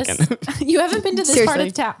have to overtaken. this. You haven't been to this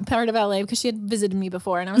Seriously. part of LA because she had visited me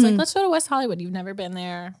before, and I was like, let's go to West Hollywood. You've never been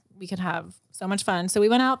there. We could have so much fun. So we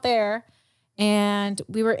went out there, and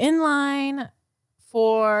we were in line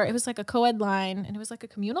for it was like a co-ed line, and it was like a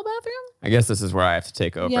communal bathroom. I guess this is where I have to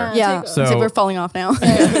take over. Yeah. Yeah. So- So we're falling off now. Well,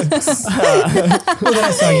 then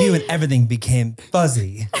I saw you, and everything became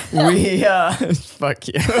fuzzy. We fuck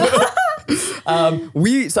you.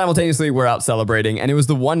 We simultaneously were out celebrating, and it was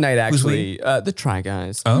the one night actually. The Try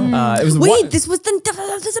Guys. Oh. It was Wait, this was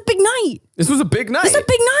a big night. This was a big night. This is a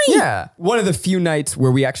big night. Yeah. One of the few nights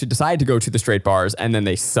where we actually decided to go to the straight bars and then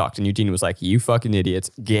they sucked. And Eugene was like, you fucking idiots,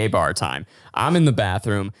 gay bar time. I'm in the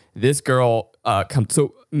bathroom. This girl comes.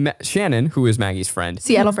 So Shannon, who is Maggie's friend.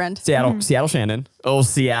 Seattle friend. Seattle Shannon. Oh,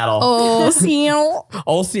 Seattle. Oh, Seattle.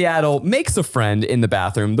 Old Seattle makes a friend in the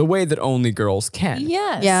bathroom the way that only girls can.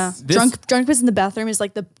 Yes. Yeah. This- Drunkness in the bathroom is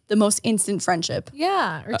like the most instant friendship.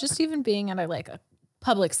 Yeah. Or just even being at a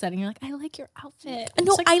public setting, you're like, I like your outfit.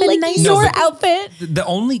 No, It's I the like nicest your thing. outfit. The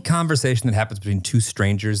only conversation that happens between two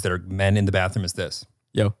strangers that are men in the bathroom is this.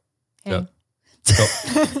 Yo, Hey.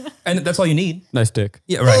 So- and that's all you need. nice dick.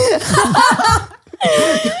 Yeah, right.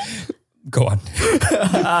 Go on.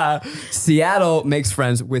 Seattle makes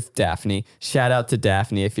friends with Daphne. Shout out to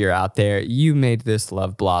Daphne if you're out there. You made this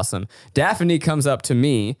love blossom. Daphne comes up to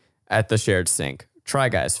me at the shared sink. Try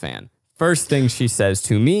Guys fan. First thing she says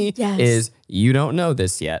to me Yes. is, you don't know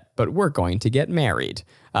this yet, but we're going to get married.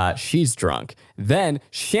 She's drunk. Then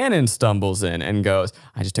Shannon stumbles in and goes,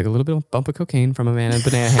 I just took a little bit of bump of cocaine from a man in a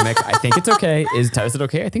banana hammock. I think it's okay. Is it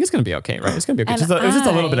okay? I think it's going to be okay, right? It's going to be okay. And It was just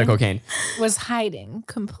a little bit of I- cocaine. Was hiding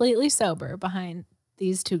completely sober behind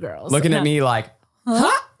these two girls. Looking No. at me like,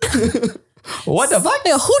 What the fuck?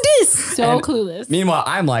 Yeah, who this? So clueless. Meanwhile,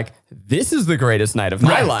 I'm like, this is the greatest night of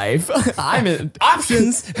my life. I'm in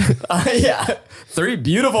options. Yeah. 3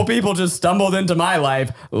 beautiful people just stumbled into my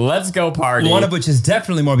life. Let's go party. One of which is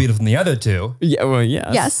definitely more beautiful than the other two. Yeah, well,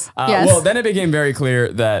 yes. Yes, yes. Well, then it became very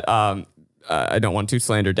clear that I don't want to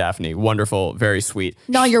slander Daphne. Wonderful, very sweet.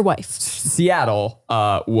 Not your wife. Seattle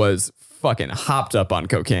was fucking hopped up on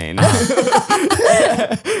cocaine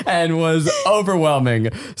and was overwhelming.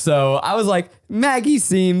 So I was like, Maggie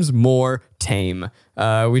seems more tame.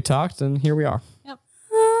 We talked and here we are. Yep.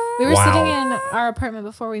 We were sitting in our apartment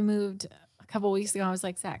before we moved a couple weeks ago. I was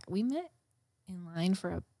like, Zach, we met in line for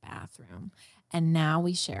a bathroom and now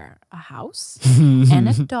we share a house and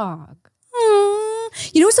a dog.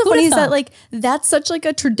 You know what's so funny is thought? that like that's such like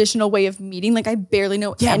a traditional way of meeting. Like I barely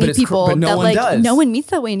know Yeah, but any it's people but no that one like does. no one meets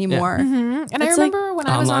that way anymore. And I It's remember when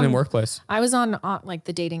I was Online on and workplace. I was on like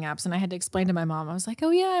the dating apps and I had to explain to my mom. I was like, oh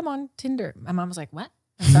yeah, I'm on Tinder. My mom was like, what?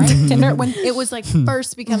 I'm sorry, Tinder? When it was like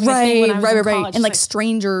first becoming a thing when I was in college. And like She's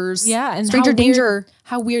strangers. yeah, and stranger how danger. Weird,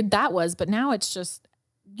 how weird that was. But now it's just,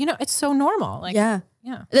 it's so normal. Like, Yeah.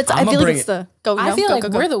 yeah. That's I I'ma feel like bring it's it- the go. I no, feel go, like go,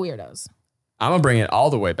 go. we're the weirdos. I'm going to bring it all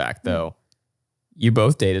the way back though. You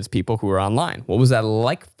both dated people who were online. What was that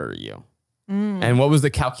like for you? And what was the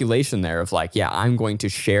calculation there of like, yeah, I'm going to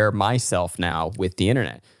share myself now with the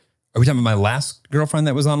internet? Are we talking about my last girlfriend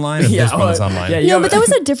that was online or this one that's online? Yeah, you No, have- but that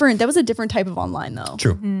was a different type of online though.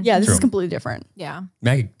 True. Yeah, this True. is completely different. Yeah.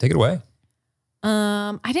 Maggie, take it away.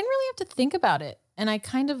 I didn't really have to think about it. And I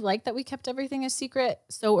kind of like that we kept everything a secret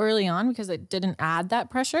so early on because it didn't add that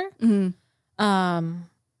pressure.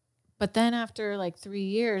 But then after like 3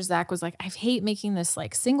 years, Zach was like, I hate making this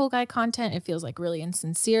like single guy content. It feels like really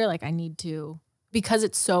insincere. Like I need to, because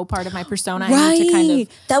it's so part of my persona, I need to kind of.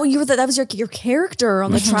 That was your character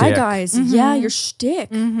on the Try Shtick. Guys. Yeah, your shtick.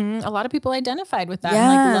 A lot of people identified with that and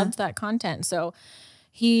Yeah. like loved that content. So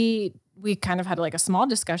we kind of had like a small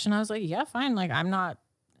discussion. I was like, yeah, fine. Like I'm not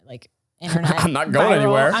like internet. I'm not going viral.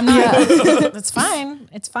 anywhere. I'm not. That's fine.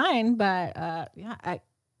 It's fine. But yeah,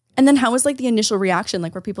 And then how was like the initial reaction?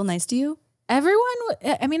 Like were people nice to you? I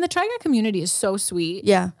mean, the Try Guy community is so sweet.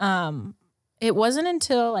 Yeah. It wasn't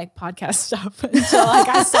until like podcast stuff until like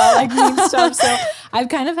I saw like meme stuff. So I've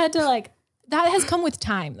kind of had to like, that has come with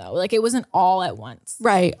time though. Like it wasn't all at once.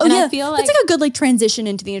 Right. And I yeah. feel that's like- like a good like transition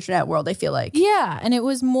into the internet world, I feel like. Yeah. And it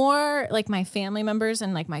was more like my family members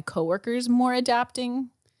and like my coworkers more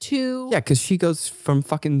adapting to. Yeah, because she goes from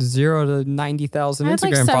fucking 0 to 90,000 I had,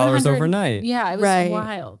 like, Instagram followers 700 overnight. Yeah, it was Right.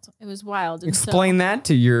 wild. It was wild. And Explain that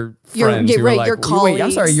to your Your- friends yeah, who right, are like, your wait, I'm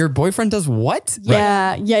colleagues. sorry, your boyfriend does what?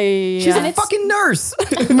 Yeah. Yeah. She's And a it's- fucking nurse.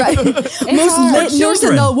 right. Most lit nurse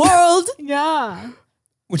in the world. yeah.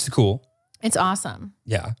 Which is cool. It's awesome.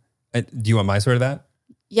 Yeah. Do you want my story of that?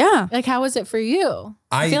 Yeah. Like, how was it for you?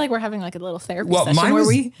 I I- feel like we're having like a little therapy Well, session mine where was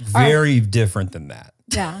we very different than that.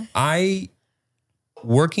 yeah.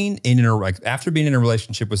 Working in after being in a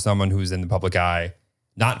relationship with someone who's in the public eye,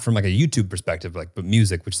 not from like a YouTube perspective, but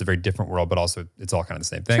music, which is a very different world, but also it's all kind of the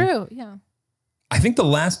same thing. True. Yeah. I think the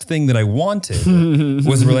last thing that I wanted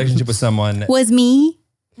was a relationship with someone. Was me.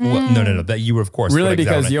 Well, no, that you were, of course. Really, correct,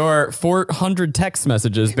 because Zach. your 400 text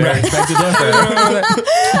messages bear expected different.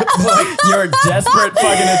 Your desperate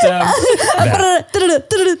fucking attempt.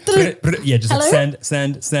 Yeah, just like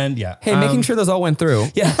send. Yeah. Hey, making sure those all went through.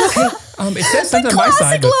 Yeah. It says something on my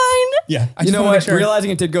side. Classic But line. yeah. I You just know wanna what? make sure.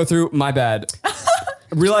 Realizing it did go through, my bad.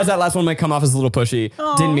 Realize that last one might come off as a little pushy.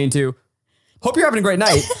 Didn't mean to. Hope you're having a great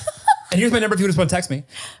night. And here's my number if you just want to text me.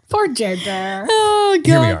 Poor Jagger. Oh god.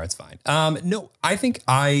 Here we are. It's fine. No, I think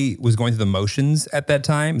I was going through the motions at that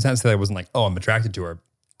time. It's not to say that I wasn't like, oh, I'm attracted to her.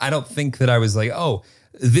 I don't think that I was like, oh,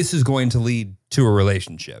 this is going to lead to a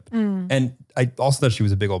relationship. And I also thought she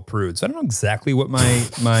was a big old prude. So I don't know exactly what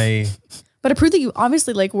my But it proved that you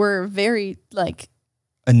obviously like were very like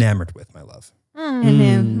enamored with, my love.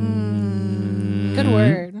 Good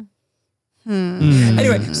word.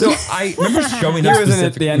 Anyway, so I remember showing He up was in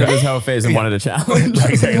at specifically. the end of his hoe phase and wanted a challenge. Right, exactly.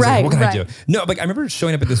 I was like, Right, what can I right. do? No, but I remember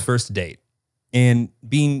showing up at this first date and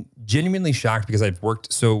being genuinely shocked because I've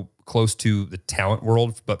worked so close to the talent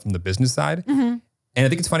world, but from the business side. And I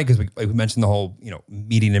think it's funny because we mentioned the whole,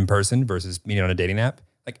 meeting in person versus meeting on a dating app.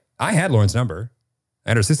 Like I had Lauren's number, I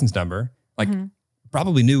had her assistant's number, like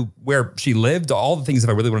probably knew where she lived, all the things if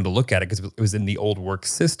I really wanted to look at it because it was in the old work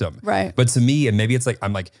system. Right. But to me, and maybe it's like,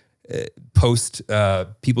 I'm like, post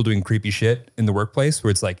people doing creepy shit in the workplace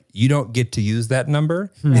where it's like, you don't get to use that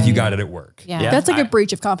number if you got it at work. Yeah. That's like a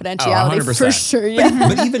breach of confidentiality 100%. for sure. Yeah.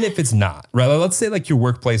 But even if it's not, right? Let's say like your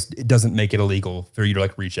workplace it doesn't make it illegal for you to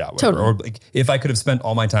like reach out. Whatever. Totally. Or like if I could have spent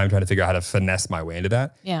all my time trying to figure out how to finesse my way into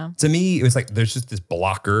that. Yeah. To me, it was like, there's just this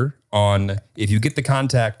blocker on if you get the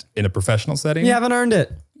contact in a professional setting. You haven't earned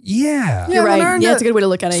it. Yeah. You're haven't right. earned Yeah, it. that's a good way to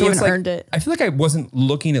look at it. So You it's haven't like, earned it. I feel like I wasn't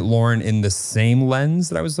looking at Lauren in the same lens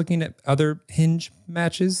that I was looking at other Hinge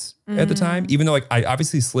matches at the time. Even though like I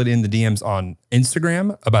obviously slid in the DMs on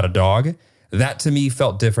Instagram about a dog. That to me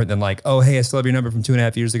felt different than like, oh, hey, I still have your number from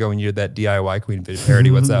 2.5 years ago when you did that DIY Queen parody.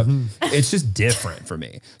 What's up? It's just different for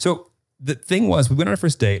me. So the thing was, we went on our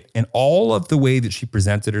first date and all of the way that she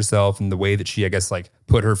presented herself and the way that she, I guess, like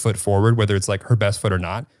put her foot forward, whether it's like her best foot or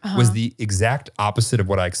not, was the exact opposite of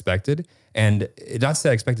what I expected. And not to say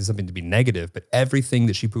I expected something to be negative, but everything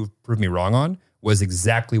that she proved me wrong on was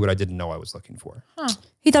exactly what I didn't know I was looking for.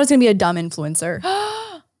 He thought it was going to be a dumb influencer.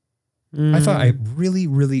 I thought I really,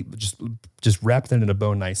 really just wrapped it in a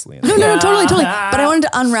bow nicely. No, totally. But I wanted to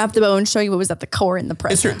unwrap the bow and show you what was at the core in the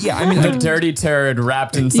present. Yeah, I mean, The dirty turd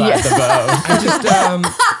wrapped inside the bow. I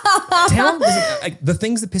just Talon was like, the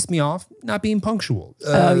things that pissed me off, not being punctual.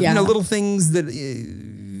 yeah. Little things that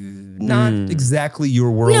not exactly your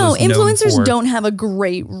world. No, is known influencers for. don't have a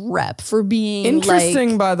great rep for being Interesting,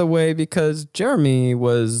 like, by the way, because Jeremy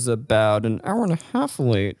was about an hour and a half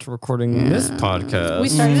late to recording this podcast. We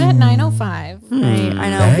started at 9:05. I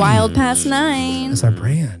know, Dang. wild past 9. That's our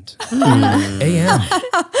brand. AM.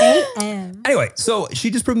 Anyway, so she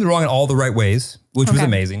just proved me wrong in all the right ways, which was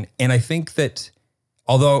amazing. And I think that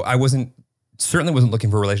although I certainly wasn't looking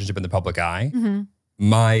for a relationship in the public eye,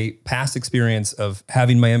 my past experience of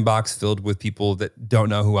having my inbox filled with people that don't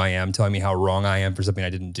know who I am, telling me how wrong I am for something I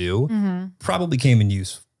didn't do, probably came in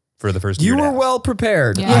use for the first year. You and a were half. well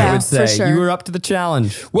prepared, I Yeah, would say. for sure. You were up to the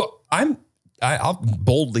challenge. Well, I'll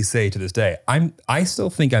boldly say to this day, I still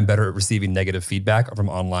think I'm better at receiving negative feedback from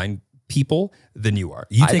online people than you are.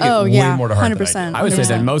 You take it way more to heart than I 100%. do. I would say 100%.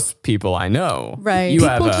 than most people I know. Right. You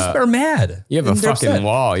People have just a, are mad. you have a and they're fucking upset.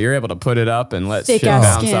 wall. You're able to put it up and let Thick shit ass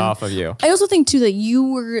bounce skin. off of you. I also think too that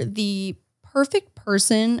you were the perfect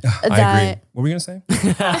person I agree. that What were you going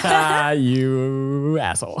to say? You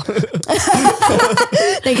asshole.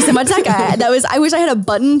 thank you so much, Zach. I wish I had a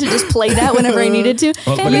button to just play that whenever I needed to.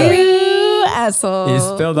 Well, look at that. You asshole. He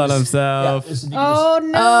spilled on himself. Oh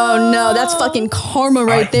no! Oh no, that's fucking karma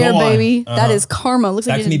right, right, there, go on. baby. That is karma. Looks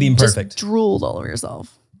like Back you to me being just perfect. drooled all over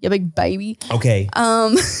yourself. You big baby. Okay.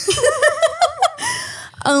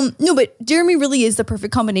 No, but Jeremy really is the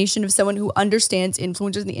perfect combination of someone who understands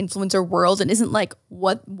influencers in the influencer world and isn't like,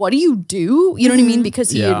 what do you do? You know what I mean?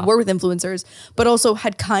 Because he Yeah. had worked with influencers, but also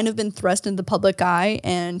had kind of been thrust into the public eye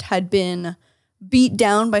and had been beat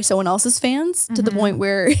down by someone else's fans to the point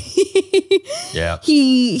where Yeah.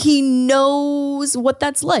 he knows what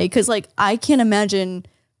that's like. Cause like I can't imagine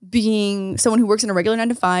being someone who works in a regular 9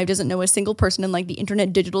 to 5, doesn't know a single person in like the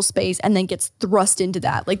internet digital space and then gets thrust into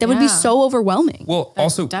that. Like that would be Yeah. so overwhelming. Well,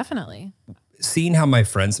 also Definitely. seeing how my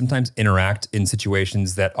friends sometimes interact in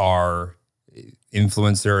situations that are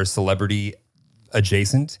influencer or celebrity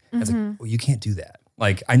adjacent, it's like, well, you can't do that.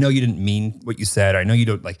 Like, I know you didn't mean what you said. I know you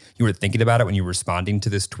don't you were thinking about it when you were responding to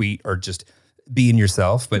this tweet or just being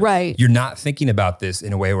yourself, but Right. you're not thinking about this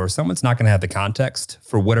in a way where someone's not going to have the context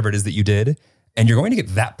for whatever it is that you did. And you're going to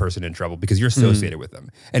get that person in trouble because you're associated with them.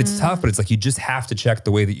 And it's tough, but it's like you just have to check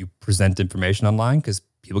the way that you present information online because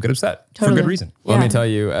people get upset for Totally. good reason. Well, Let Yeah. me tell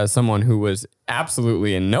you, as someone who was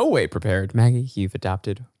absolutely in no way prepared, Maggie, you've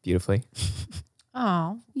adapted beautifully.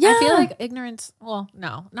 Oh, Yeah. I feel like ignorance. Well,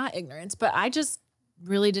 no, not ignorance, but I just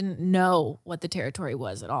really didn't know what the territory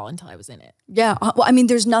was at all until I was in it. Yeah. Well, I mean,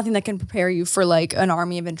 there's nothing that can prepare you for like an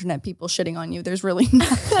army of internet people shitting on you. There's really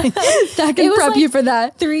nothing that can was prep like you for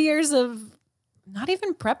that. 3 years of not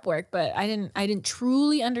even prep work, but I didn't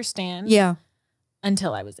truly understand Yeah.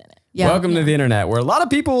 until I was in it. Yeah. Welcome to the internet, where a lot of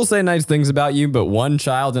people will say nice things about you, but one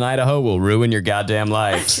child in Idaho will ruin your goddamn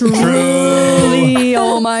life. Truly.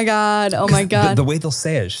 Oh my God. Oh my God. The way they'll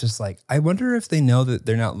say it, it's just like, I wonder if they know that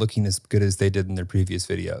they're not looking as good as they did in their previous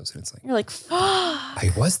videos. And it's like, You're like,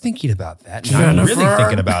 I was thinking about that. Now I'm really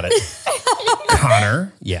thinking about it.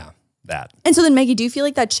 Connor. Yeah, that. and so then Maggie, do you feel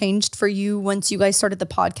like that changed for you once you guys started the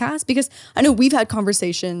podcast? Because I know we've had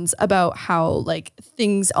conversations about how like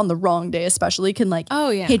things on the wrong day especially can like Oh,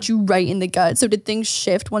 yeah. hit you right in the gut. So did things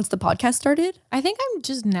shift once the podcast started? I think I'm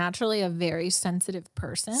just naturally a very sensitive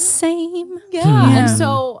person. Same. Yeah. And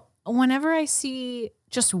so whenever I see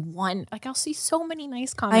just one, like I'll see so many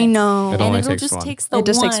nice comments. I know. It And only it'll takes just one. takes the It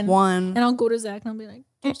just one. takes one. And I'll go to Zach and I'll be like,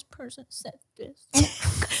 this person said this.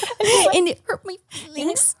 And it hurt my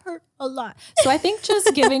feelings. hurt a lot. So I think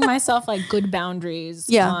just giving myself like good boundaries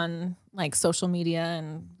on like social media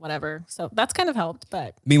and whatever. So that's kind of helped.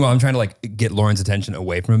 But Meanwhile, I'm trying to like get Lauren's attention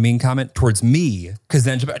away from a mean comment towards me, because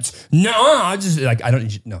then she'll be like, no, I just like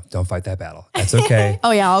don't fight that battle. That's okay.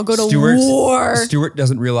 Oh yeah, I'll go to war. Stuart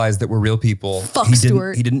doesn't realize that we're real people. Fuck he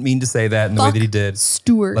Stuart. He didn't mean to say that in the way that he did.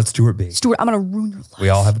 Stuart. Let Stuart be. Stuart, I'm gonna ruin your life. We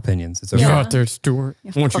all have opinions. It's okay. You're out there, Stuart.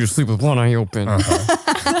 I want you to sleep with one eye open.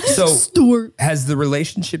 So Stuart. has the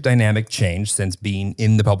relationship dynamic changed since being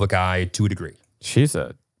in the public eye to a degree? She's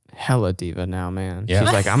a hella diva now, man. Yeah.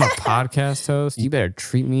 She's like, I'm a podcast host. You better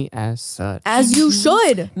treat me as such. As you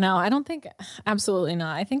should. no, I don't think, absolutely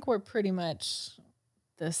not. I think we're pretty much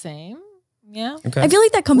the same. Yeah. Okay. I feel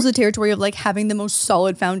like that comes with the territory of like having the most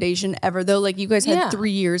solid foundation ever, though. Like you guys had Yeah.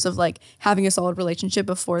 3 years of like having a solid relationship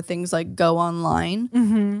before things like go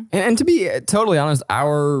online. And to be totally honest,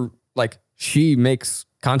 she makes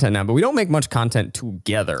content now, but we don't make much content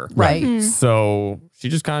together. Right. So she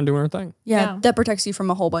just kind of doing her thing. Yeah, Yeah. that protects you from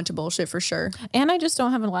a whole bunch of bullshit for sure. And I just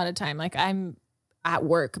don't have a lot of time. Like I'm at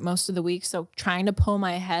work most of the week. So trying to pull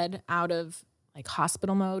my head out of like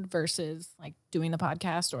hospital mode versus like doing the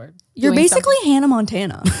podcast or You're doing basically Hannah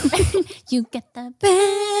Montana. something. You get the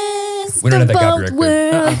best. We don't have that of copyright both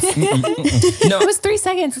clear. worlds. No, It was 3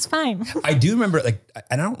 seconds. It's fine. I do remember, like,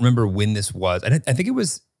 I don't remember when this was. I think it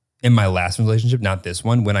was in my last relationship, not this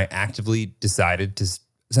one, when I actively decided to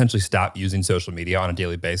essentially stop using social media on a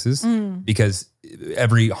daily basis because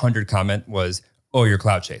every 100 comment was, oh, you're a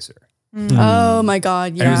cloud chaser. Oh my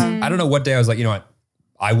God. And it Yeah. was, I don't know what day I was like, you know what?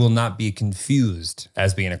 I will not be confused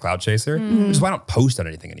as being a cloud chaser, which is why I don't post on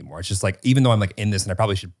anything anymore. It's just like, even though I'm like in this and I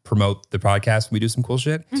probably should promote the podcast when we do some cool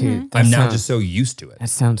shit, Dude, I'm now just so used to it.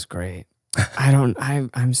 That sounds great.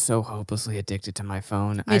 I'm so hopelessly addicted to my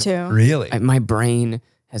phone. Me too. Really? My brain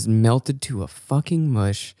has melted to a fucking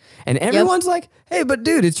mush. And everyone's like, hey, but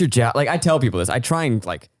dude, it's your job. Like I tell people this. I try and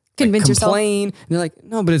Convince yourself. complain. And they're like,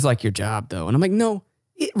 no, but it's like your job though. And I'm like, no,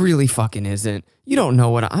 it really fucking isn't. You don't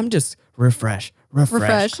know what I'm just refresh.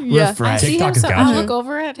 Yeah. I see TikTok him. is So I gotcha. look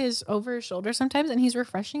over his shoulder sometimes, and he's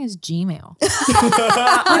refreshing his Gmail.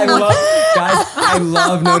 I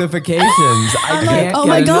love notifications. I can't oh get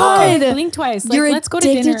my enough. God. Blink twice. Like, You're let's go to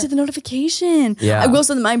addicted dinner. to the notification. Yeah. I will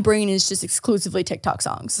say that my brain is just exclusively TikTok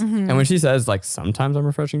songs. And when she says like sometimes I'm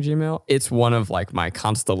refreshing Gmail, it's one of like my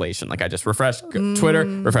constellation. Like I just refresh Twitter,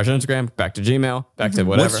 refresh Instagram, back to Gmail, back to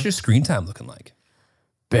whatever. What's your screen time looking like?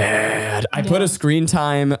 Bad. I put a screen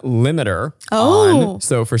time limiter Oh. on.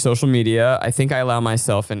 So for social media, I think I allow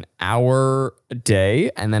myself an hour a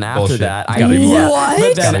day. And then after Bullshit. that, It's gotta be more. What?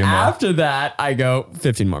 But Gotta then be more. after that, I go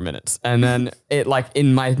 15 more minutes. And then it like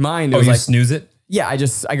in my mind, it Oh, was you like, snooze it? yeah,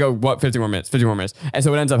 I go, what, 50 more minutes. And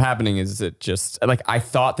so what ends up happening is it just, like, I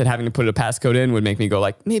thought that having to put a passcode in would make me go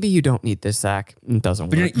like, maybe you don't need this, Zach. It doesn't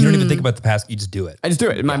But work. you don't even think about the past. You just do it. I just do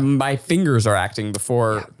it. My fingers are acting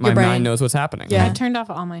before my Your brain. mind knows what's happening. Yeah. I turned off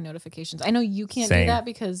all my notifications. I know you can't Same. do that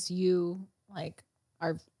because you like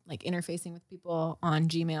are like interfacing with people on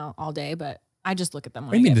Gmail all day, but I just look at them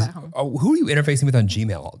What when do you I mean? get back home. Who are you interfacing with on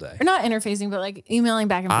Gmail all day? Or not interfacing, but like emailing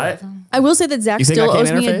back and I- forth. I will say that Zach You think still I owes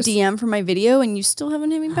can't me a interface? DM for my video, and you still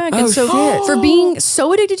haven't hit me back. Oh, and so shit. for being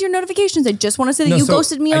so addicted to your notifications, I just want to say that you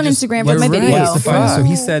ghosted me on Instagram for my video. What's the fun? So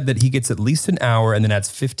he Fuck. said that he gets at least an hour and then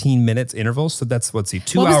adds 15 minutes intervals. So that's what's he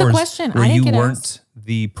 2 What was hours the question? where I didn't you get weren't asked.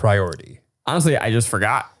 the priority. Honestly, I just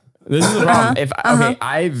forgot. This is the problem.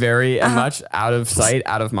 I very much out of sight,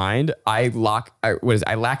 out of mind. I lack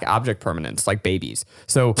object permanence like babies.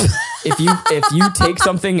 So if you take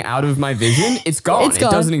something out of my vision, it's gone. It's It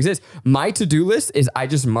gone. doesn't exist. My to-do list is I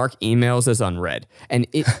just mark emails as unread. And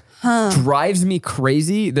it drives me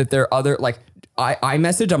crazy that there are other like I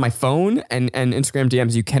message on my phone and Instagram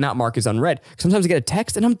DMs you cannot mark as unread. Sometimes I get a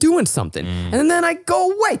text and I'm doing something. And then I go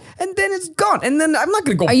away and then it's gone. And then I'm not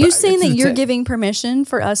going to go Are you back. saying It's that just you're a- giving permission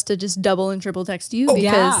for us to just double and triple text you?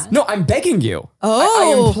 yeah. No, I'm begging you.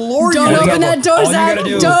 Oh, I implore don't you. open that door, All you Zach. gotta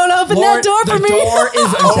do- Don't open that door for the me. door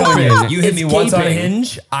is I'm telling you, open. you hit me It's once on a gaping.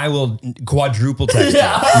 hinge, I will quadruple text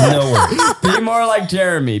you. No worries. Be more like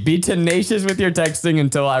Jeremy. Be tenacious with your texting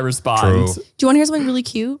until I respond. True. Do you want to hear something really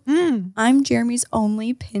cute? I'm Jeremy's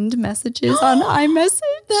only pinned messages on iMessage.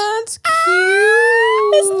 That's cute.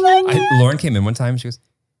 Lauren came in one time and she goes,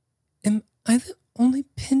 am I the only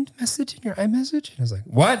pinned message in your iMessage? And I was like,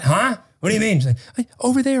 what? Huh? What do you mean? She's like,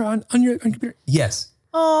 over there on your computer. Yes.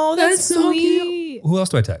 Oh, that's so sweet. Who else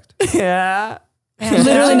do I text? Yeah.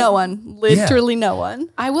 Literally no one. Literally no one.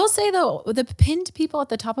 I will say though, the pinned people at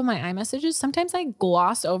the top of my iMessages, sometimes I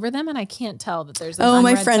gloss over them and I can't tell that there's. An Oh,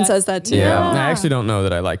 my unread friend text. sasse that too. Yeah. I actually don't know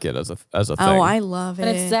that I like it as a thing. Oh, I love it.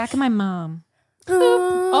 But it's Zach and my mom.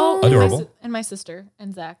 Oh, Adorable. And my sister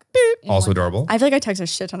and Zach. Also adorable. I feel like I text a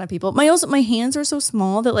shit ton of people. My hands are so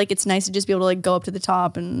small that like it's nice to just be able to like go up to the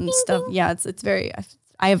top and stuff. Yeah, it's very.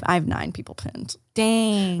 I have 9 people pinned.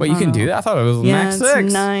 Dang. Wait, you can do that? I thought it was Yeah, max it's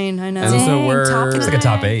 6. 9. I know. And so we're It's like a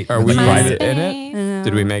top 8. Are we MySpace. private in it?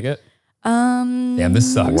 Did we make it? Damn,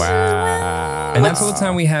 this sucks. Wow. And that's all the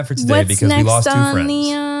time we have for today What's because we next lost 2 on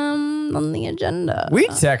friends. on the agenda? We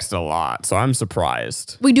text a lot, so I'm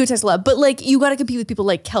surprised. We do text a lot, but like you got to compete with people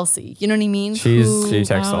like Kelsey. You know what I mean? She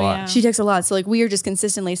texts a lot. yeah. She texts a lot. So like we are just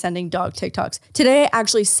consistently sending dog TikToks. Today I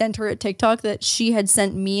actually sent her a TikTok that she had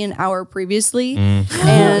sent me an hour previously.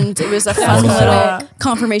 And it was a fun little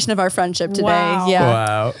confirmation of our friendship today. Wow. Yeah.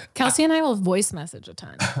 Wow. Kelsey and I will voice message a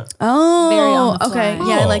ton. Oh, Very on the okay. fly.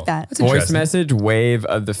 Yeah, I Oh, like that. that's Voice interesting. message, wave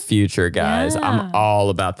of the future, guys. Yeah. I'm all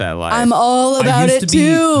about that life. I'm all I about used it to be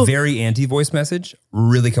too. very anti-voice message,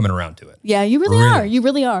 really coming around to it. Yeah, you really, Really? are. You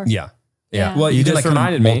really are. Yeah. Yeah. Well, you you just just like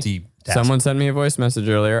reminded me. multitask. Someone sent me a voice message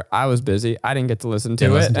earlier. I was busy. I didn't get to listen to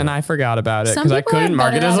Didn't it, listen to and it. I forgot about it Some because I people are couldn't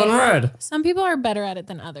mark it better as at it. unread. Some people are better at it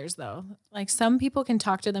than others, though. Like some people can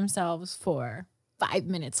talk to themselves for 5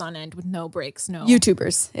 minutes on end with no breaks, no.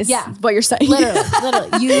 YouTubers is Yeah. what you're saying. Literally.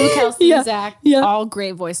 You, Kelsey, Yeah. Zach, Yeah. all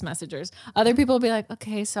great voice messengers. Other people will be like,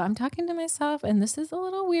 okay, so I'm talking to myself and this is a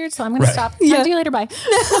little weird, so I'm going to stop. Talk to you later. Bye.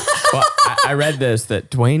 Well, I read this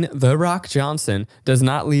that Dwayne The Rock Johnson does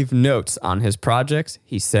not leave notes on his projects.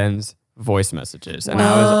 He sends voice messages. And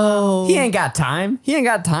I was, he ain't got time. He ain't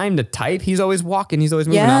got time to type. He's always walking. He's always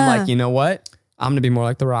moving. Yeah. I'm like, you know what? I'm going to be more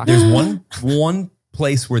like The Rock. There's one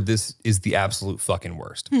place where this is the absolute fucking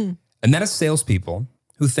worst. And that is salespeople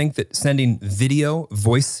who think that sending video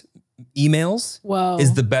voice emails Whoa.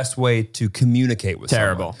 is the best way to communicate with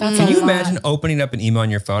Terrible. someone. Can you imagine opening up an email on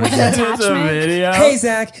your phone and saying, It's a video. hey,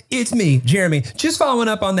 Zach, it's me, Jeremy. Just following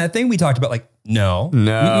up on that thing we talked about. Like, no.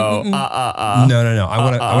 No. No.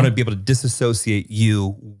 I want to be able to disassociate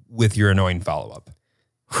you with your annoying follow-up.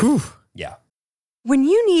 Yeah. When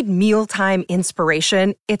you need mealtime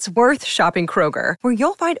inspiration, it's worth shopping Kroger, where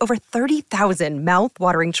you'll find over 30,000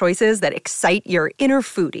 mouth-watering choices that excite your inner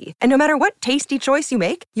foodie. And no matter what tasty choice you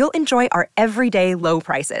make, you'll enjoy our everyday low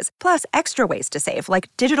prices, plus extra ways to save,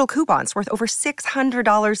 like digital coupons worth over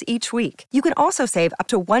 $600 each week. You can also save up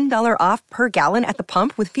to $1 off per gallon at the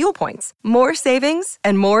pump with fuel points. More savings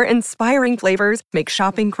and more inspiring flavors make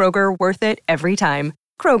shopping Kroger worth it every time.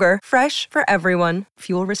 Kroger, fresh for everyone.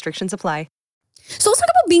 Fuel restrictions apply. So let's talk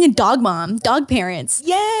about being a dog mom, dog parents.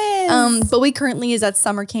 Yes. Bowie currently is at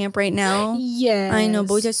summer camp right now. Yes. I know.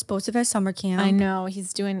 Bowie's supposed to have summer camp. I know.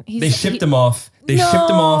 They shipped him off. They shipped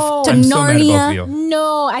him off. To I'm so mad at both Narnia. of you.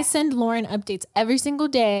 No, I send Lauren updates every single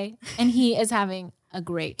day, and he is having a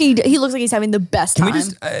great. He looks like he's having the best Can time. we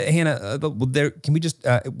just, Hannah, can we just,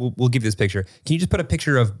 we'll give you this picture. Can you just put a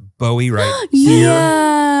picture of Bowie right here?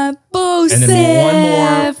 Yeah, Bosef. And then one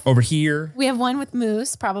more over here. We have one with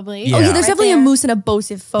Moose, probably. Yeah. Oh, yeah, there's Right definitely there. a Moose and a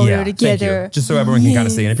Bosef photo Thank you. together. Just so everyone can kind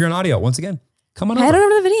of see. And if you're on audio, once again, come on Head over. on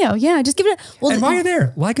over to the video. Yeah, just give it. Well, And while you're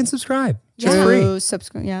there, like and subscribe. Just yeah. free.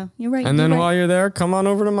 Subscribe. Yeah, you're right. And then you're while right. you're there, come on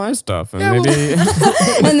over to my stuff. And maybe.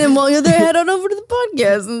 and then while you're there, head on over to the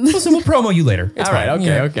podcast. Listen, we'll promo you later. It's All right. fine.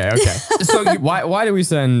 Okay. Yeah. Okay. So why do we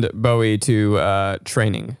send Bowie to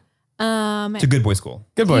training? To Good Boy School.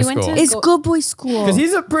 Good boy He went school. to- It's good boy school. Because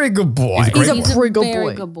he's a pretty good boy. He's a He's a pretty good very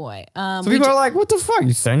boy. good boy. So people are like, what the fuck?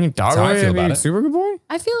 You send your dog That's how I away feel to be about a it. super good boy?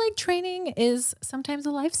 I feel like training is sometimes a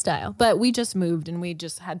lifestyle, but we just moved and we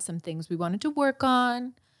just had some things we wanted to work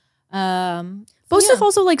on. Bosef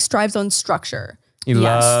also like strives on structure. He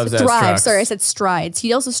loves that thrives. structs. Sorry, I said strides.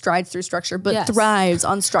 He also strides through structure, but Yes. thrives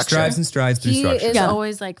on structure. Strives and strides through He structure. is Yeah.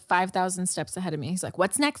 always like 5,000 steps ahead of me. He's like,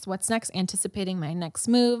 what's next? What's next? Anticipating my next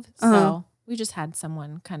move. So we just had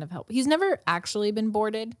someone kind of help. He's never actually been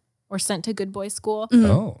boarded or sent to good boy school.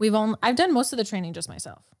 Oh. I've done most of the training just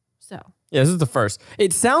myself. So Yeah, this is the first.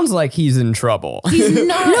 It sounds like he's in trouble. he's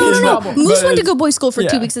not in trouble. Moose But went to it's- good boy school for yeah.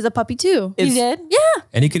 2 weeks as a puppy too. You did?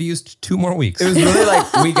 And he could have used 2 more weeks. It was really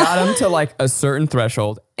like we got him to like a certain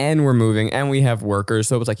threshold and we're moving and we have workers.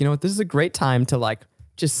 So it was like, you know what? This is a great time to like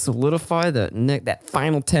just solidify that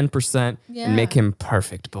final 10% Yeah. and make him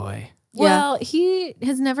perfect boy. Well, he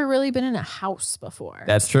has never really been in a house before.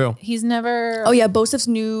 That's true. He's never. Oh yeah, Bosef's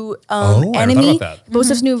new I never enemy. thought about that.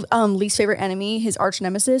 Bosef's new least favorite enemy, his arch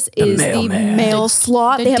nemesis, is the mailman. mail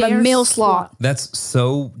slot. The They have a dare mail slot. slot. That's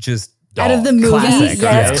so just dog. Out of the movie. Classic,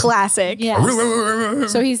 Yes, right? classic. Yeah.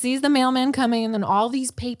 So he sees the mailman coming, and then all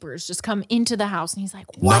these papers just come into the house, and he's like,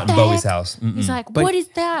 "What Not the in Bowie's heck?" house. He's like, But "What is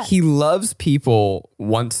that?" He loves people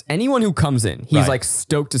once, anyone who comes in, he's Right. like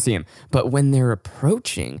stoked to see him. But when they're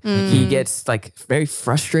approaching, he gets like very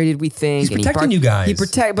frustrated, we think. He's and protecting you guys.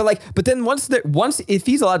 But then once if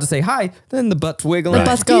he's allowed to say hi, then the butt's wiggling. The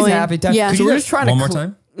butt's He's going. happy. Yeah. So we're just trying One to more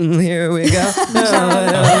time. Here we go.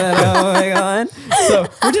 So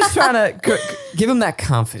we're just trying to give him that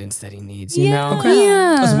confidence that he needs, you know?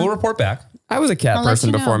 Yeah. Listen, we'll report back. I was a cat I'll let person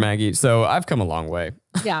you know. before Maggie, so I've come a long way.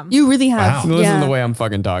 Yeah. You really have. Wow. Listen Yeah. to the way I'm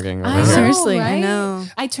fucking dogging. I over know, here. Seriously, I right? know.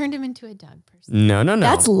 I turned him into a dog person. No.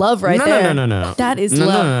 That's love right no, there. No. That is no,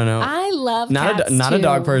 love. No. I love Not cats not a too.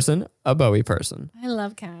 dog person, a Bowie person. I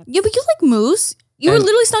love cats. Yeah, but you like Moose. You were And-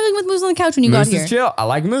 literally snuggling with Moose on the couch when you Moose got here. is chill. I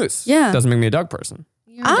like Moose. Yeah. Doesn't make me a dog person.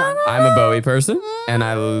 You're a dog. I'm a Bowie person, and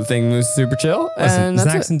I think Moose is super chill. Listen, And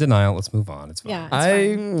that's Zach's it. in denial. Let's move on. It's fine.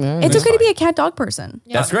 Yeah. It's okay to be a cat dog person.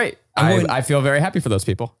 That's great. I'm going- I feel very happy for those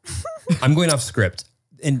people. I'm going off script,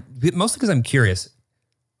 and mostly because I'm curious.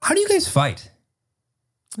 How do you guys fight?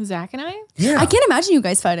 Zach and I? Yeah. I can't imagine you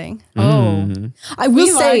guys fighting. Oh. I will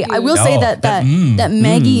We've say argued. that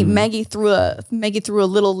Maggie threw a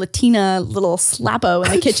little Latina little slappo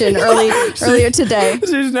in the kitchen earlier today.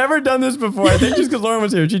 She's never done this before. I think just because Lauren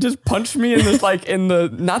was here, she just punched me in this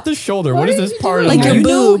not the shoulder. What is this part Like of your me?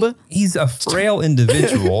 boob. He's a frail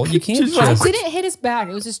individual. You can't She's I just. didn't hit his back.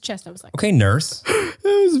 It was his chest. I was like, Okay, nurse.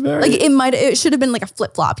 It was very. Like it should have been like a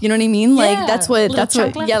flip flop. You know what I mean? Like Yeah. that's what Little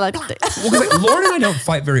chocolate. yeah, like Well, 'cause, like, Lauren and I don't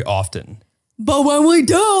fight very often. but when we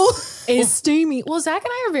do. it's steamy. Well, Zach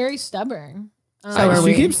and I are very stubborn.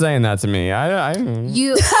 She keeps saying that to me. I He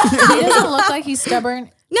doesn't look like he's stubborn.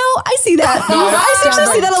 No, I see that. I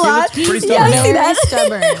actually see that a lot. pretty Yeah, I stubborn. see Very that.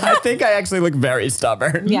 stubborn. I think I actually look very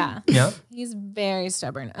stubborn. Yeah. Yeah. He's very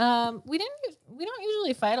stubborn. We don't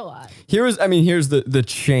usually fight a lot. Here's the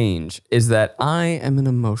change is that I am an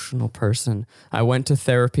emotional person. I went to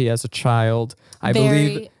therapy as a child. I believe.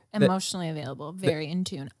 Very emotionally available, very in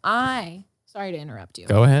tune. Sorry to interrupt you.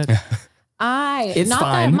 Go ahead. It's not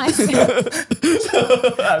fine.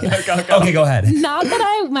 Okay, go ahead. Not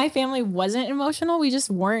that my family wasn't emotional. We just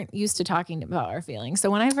weren't used to talking about our feelings. So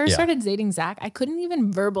when I first Yeah. started dating Zach, I couldn't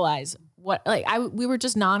even verbalize we were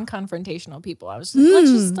just non-confrontational people. I was just,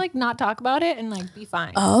 let's just like not talk about it and like be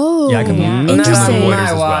fine. Oh, Yeah, I can interesting. avoiders My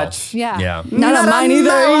as well. watch. Yeah. Yeah. Not on mine either.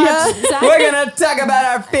 Yeah. Zach- We're gonna talk about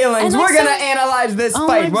our feelings. And We're I gonna said- analyze this Oh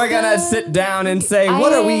fight. my We're gonna God. sit down and say,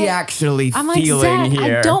 what are we actually I'm like, feeling Zach,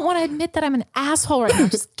 here? I don't want to admit that I'm an asshole right now.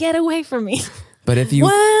 Just get away from me. But if you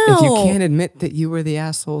Wow. can't admit that you were the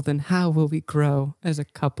asshole, then how will we grow as a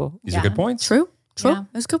couple? These are good points. True. Yeah.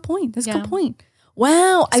 That's a good point. That's a Yeah. good point.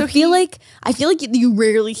 Wow. So I feel like you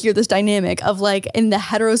rarely hear this dynamic of like in the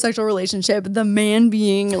heterosexual relationship, the man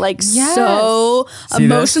being like Yes. so See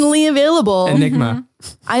emotionally available. Enigma.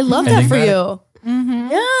 I love that for Enigmatic. you.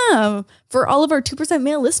 Yeah. For all of our 2%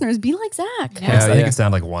 male listeners, be like Zach. Yes, I think yeah. it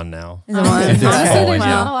sounded like one now. Honestly, It's there's falling, not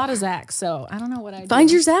yeah. a lot of Zach, so I don't know what I Find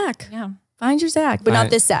do. your Zach. Yeah. Find your Zach, but I- not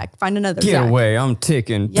this Zach. Find another Get Zach. away. I'm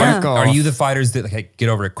ticking. Yeah. Back off. Are you the fighters that like get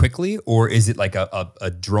over it quickly, or is it like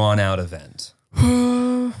a drawn out event?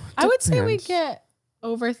 I would say we Depends. get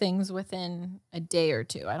over things within a day or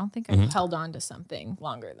two. I don't think I've held on to something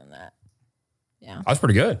longer than that. Yeah. That's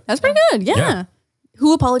pretty good. That's pretty good. Yeah. Yeah.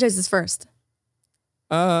 Who apologizes first?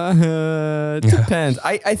 It depends.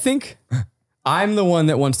 I think I'm the one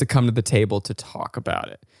that wants to come to the table to talk about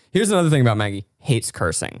it. Here's another thing about Maggie. Hates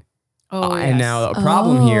cursing. Oh, And now a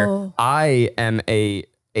problem here, Oh. I am a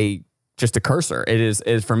just a cursor. It is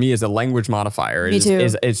for me is a language modifier. Me too.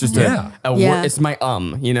 It's just Yeah. a Yeah. word. It's my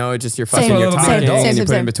you know, it's just you're Same. fucking, you're Same. talking, Same. and you Same.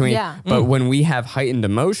 put in between. Yeah. But when we have heightened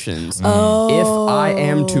emotions, Oh. if I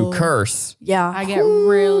am to curse, Yeah. I get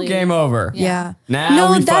really game over. Yeah.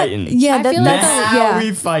 Now we that, fighting. Yeah, I that, feel like that's Now yeah.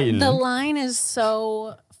 we fighting. The line is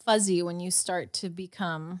so fuzzy when you start to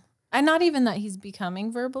become, and not even that he's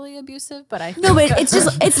becoming verbally abusive, but I No, but it's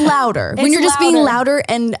just it's louder when It's you're just being louder. louder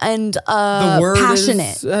and the word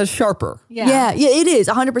passionate. is sharper. Yeah, it is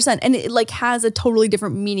 100%, and it like has a totally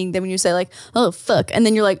different meaning than when you say like, oh fuck, and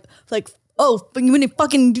then you're like oh when you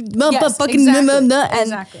fucking Yes, fucking exactly, and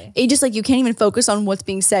exactly. it just like you can't even focus on what's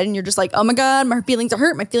being said, and you're just like, oh my god, my feelings are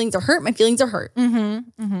hurt, my feelings are hurt, my feelings are hurt. I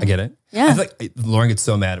get it. Yeah. I feel like Lauren gets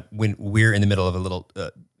so mad when we're in the middle of a little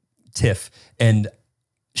tiff, and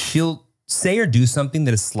she'll say or do something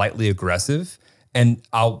that is slightly aggressive, and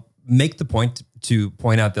I'll make the point to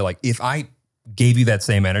point out that like if I gave you that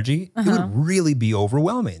same energy, it would really be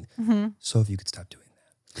overwhelming. So if you could stop doing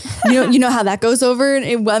that. You know how that goes over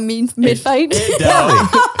mid fight. It does.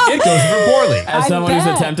 It goes over poorly. As someone who's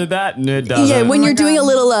bet. attempted that, it doesn't. Yeah, when you're my doing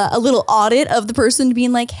God. a little audit of the person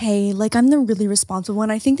being like, hey, like I'm the really responsible one.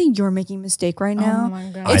 I think that you're making a mistake right now. my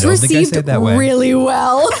God. I It's don't think I received say it that way. really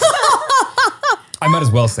well. I might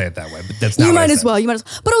as well say it that way, but that's not You what I might as said. well. You might as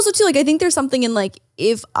well. But also too, like I think there's something in like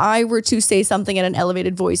if I were to say something in an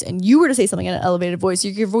elevated voice and you were to say something in an elevated voice,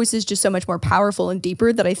 your voice is just so much more powerful and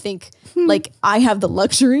deeper that I think like I have the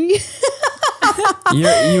luxury. You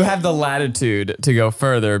have the latitude to go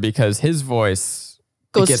further because his voice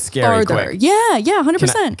Goes gets scary farther. quick. Yeah,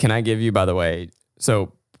 100%. Can I give you, by the way,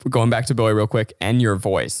 so going back to Bowie real quick and your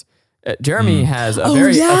voice. Jeremy has a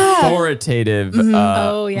very yeah. authoritative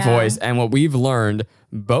Oh, yeah. voice. And what we've learned,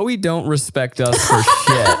 Bowie don't respect us for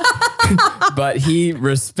shit, but he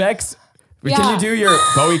respects. Can Yeah. you do your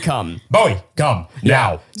Bowie come? Bowie, come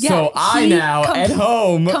now. So I he now at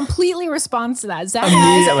home. completely responds to that. Zach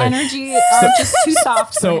Immediately. has energy just too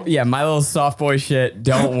soft. So yeah, my little soft boy shit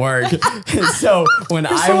don't work. So when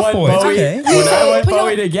I soft want boys, Bowie, okay. when I want Put on-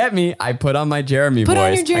 Bowie to get me, I put on my Jeremy Put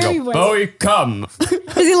voice. on your Jeremy I go, voice. Bowie, come. Does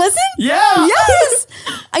he listen? Yeah. Yes.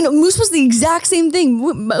 I know. Moose was the exact same thing.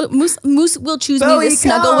 Moose will choose me Bowie, to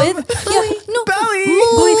snuggle come. with. Yeah, no. Bowie.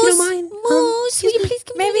 Moose, Bowie, if you don't mind. Moose, will you please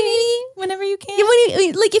come maybe here? whenever you can.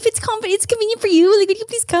 Yeah, like if it's convenient for you, like would you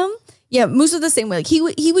please come? Yeah, Moose was the same way. Like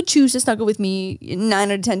he would choose to snuggle with me 9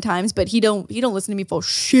 out of 10 times, but he don't listen to me for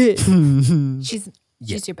shit.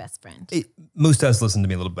 She's your best friend. Moose does listen to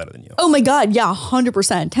me a little better than you. Oh my god, yeah,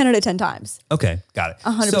 100%, 10 out of 10 times. Okay, got it.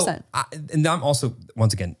 100%. So, and I'm also,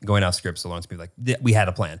 once again, going off script, so Lauren's be like, we had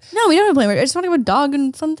a plan. No, we don't have a plan. I just want to go dog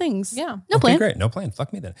and fun things. Yeah. no Okay, plan. great. No plan.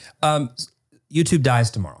 Fuck me then. YouTube dies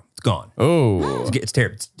tomorrow. It's gone. Oh, It's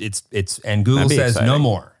terrible. It's and Google That'd be says no exciting.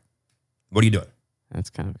 more. What are you doing? that's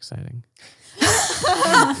kind of exciting.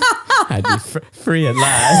 I'd be free at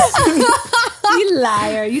last. You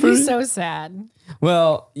liar. You'd be so sad.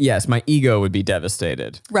 Well, yes, my ego would be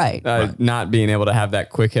devastated. Right. Not being able to have that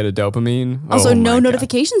quick hit of dopamine. Also, Oh no my God.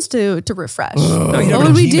 notifications to refresh. No, you What have would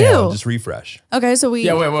a we Gmail, do? Just refresh. Okay, so we.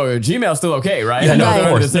 Yeah, wait. Gmail's still okay, right? Yeah, I no, know of they're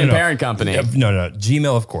under the course. same No. parent company. No.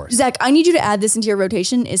 Gmail, of course. Zach, I need you to add this into your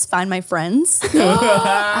rotation. Is Find My Friends.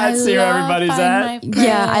 I see where everybody's at.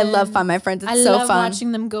 Yeah, I love Find My Friends. It's I so love fun.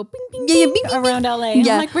 watching them go bing, bing, Yeah, yeah, bing, bing, bing, around bing. LA.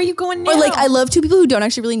 Yeah. I'm like, where are you going now? Or like, I love two people who don't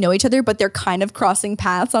actually really know each other, but they're kind of crossing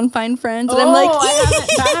paths on Find Friends. And I'm like,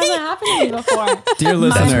 that hasn't happened to me before. Dear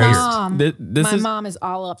listeners, mom. this My is mom is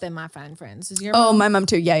all up in my Find Friends. Is your oh, mom? my mom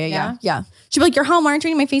too. Yeah. She'd be like, you're home. Why aren't you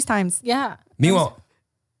reading my FaceTimes? Yeah. Meanwhile,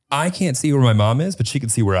 I can't see where my mom is, but she can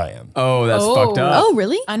see where I am. oh, that's Oh. fucked up. Oh,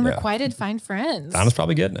 really? Unrequited Find Friends. Donna's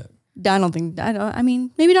probably getting it. I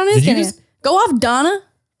mean, maybe Donna is Did you getting just- it. Go off, Donna.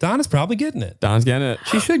 Donna's probably getting it. Don's getting it.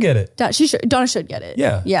 She should get it. Donna should get it.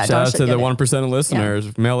 Yeah. Yeah. Shout Donna out should to the get it. 1% of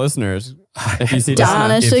listeners, male listeners. If you see Donna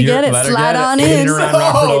Donna, should get it. let her Slide get it. on Hit in. it around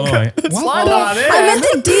Rockford, Illinois. Slide on in. I meant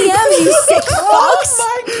the DM, you sick fucks.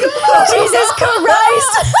 Jesus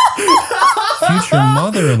Christ. Future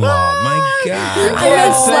mother-in-law. My God. I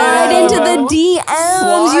meant slide into the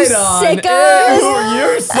DMs, you Slide on. sickos.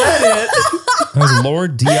 Ew, you said it. That was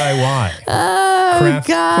Lord DIY. Craft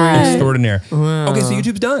God. extraordinaire. Okay, so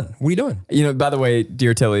YouTube's done. What are you doing? You know, by the way,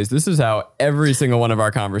 dear Tillies, this is how every single one of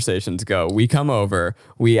our conversations go. We come over,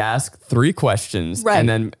 we ask 3 questions, Right. and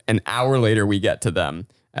then an hour later we get to them.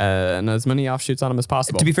 And as many offshoots on them as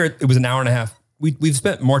possible. To be fair, it was an hour and a half. We've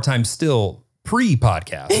spent more time still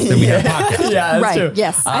pre-podcast than we have podcast. yeah, that's Right, true.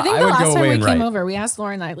 yes. I think I the would last go time away we and came write. over, we asked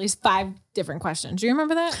Lauren at least 5 different questions. Do you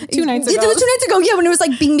remember that? 2 nights Yeah, ago. that was 2 nights ago. Yeah, when it was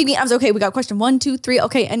like bing, bing, bing. I was okay. We got question 1, 2, 3.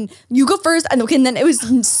 Okay, and you go first. And okay, and then it was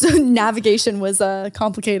so navigation was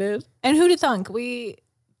complicated. And who'd have thunk? We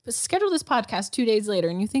scheduled this podcast 2 days later,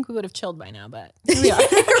 and you think we would have chilled by now, but here we are.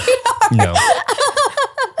 No.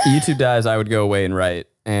 YouTube dies, I would go away and write.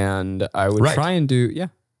 And I would Right. try and do,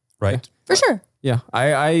 Right? For sure. Yeah.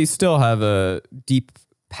 I still have a deep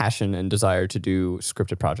passion and desire to do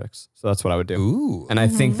scripted projects. So that's what I would do. Ooh. And I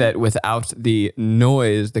think that without the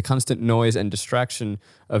noise, the constant noise and distraction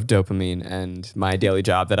of dopamine and my daily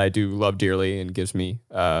job that I do love dearly and gives me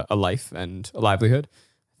a life and a livelihood,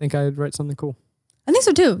 I think I'd write something cool. I think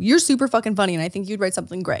so too. You're super fucking funny, and I think you'd write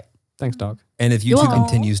something great. Thanks, dog. And if YouTube welcome.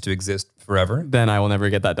 continues to exist forever, Then I will never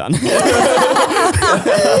get that done.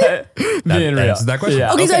 Being real. answers that question.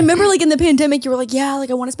 Yeah. Okay, so I remember like in the pandemic, you were like, yeah, like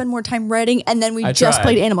I want to spend more time writing. And then we I just tried.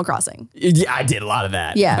 played Animal Crossing. Yeah, I did a lot of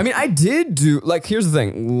that. Yeah. I mean, I did do, like, here's the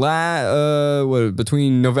thing.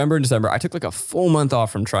 Between November and December, I took like a full month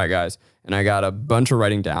off from Try Guys and I got a bunch of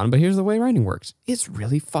writing down. But here's the way writing works. It's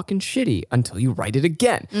really fucking shitty until you write it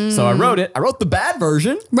again. So I wrote it. I wrote the bad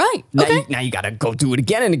version. Right. Now, Okay. now you got to go do it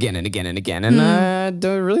again and again and again and again. And I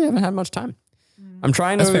really haven't had much time. I'm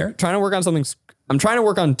trying to work on something. I'm trying to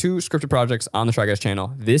work on 2 scripted projects on the Try Guys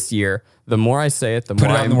channel this year. The more I say it, the more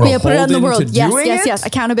it out in I'm the world. Yeah, put it out in the beholden world. to Yes, doing yes, it. yes.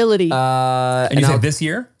 Accountability. And you I'll- said this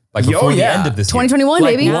year? Like Yo, before the yeah. end of this 2021,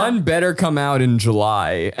 like baby. one better come out in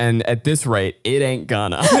July, and at this rate, it ain't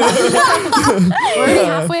gonna.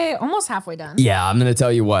 We're already almost halfway done. Yeah, I'm gonna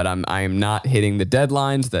tell you what. I am not hitting the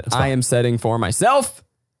deadlines that I am setting for myself.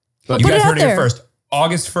 year. You Put guys it out heard it here there. first.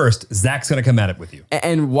 August 1st, Zach's going to come at it with you.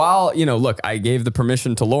 And while look, I gave the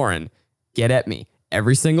permission to Lauren. Get at me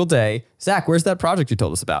every single day. Zach, where's that project you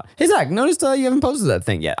told us about? Hey Zach, noticed you haven't posted that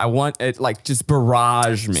thing yet. I want it, like, just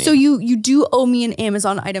barrage me. So you do owe me an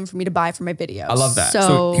Amazon item for me to buy for my videos. I love that.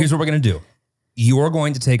 So here's what we're going to do. You're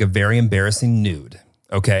going to take a very embarrassing nude,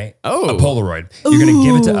 okay? Oh. A Polaroid. You're going to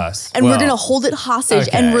give it to us. and we're Well, gonna hold it hostage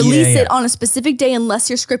okay. and release Yeah. it on a specific day unless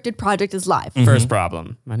your scripted project is live. First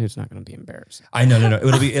problem, my nude's not gonna be embarrassing. I know, no.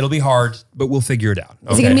 It'll be hard, but we'll figure it out.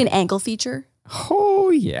 Is it gonna okay? be an ankle feature?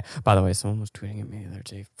 Oh yeah. By the way, someone was tweeting at me the other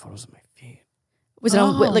day photos of my feet. Was it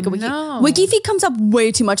on like a wiki? no. Wiki feed comes up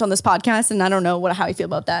way too much on this podcast, and I don't know how I feel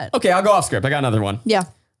about that. Okay, I'll go off script. I got another one. Yeah.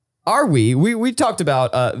 Are we talked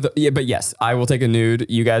about but yes, I will take a nude.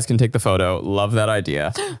 You guys can take the photo. Love that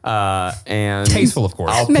idea. And Tasteful, of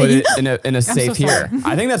course. I'll put it in a safe so here.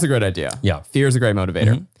 I think that's a great idea. Yeah. Fear is a great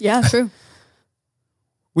motivator. Yeah, true.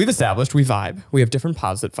 We've established we vibe. We have different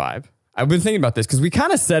pods that vibe. I've been thinking about this because we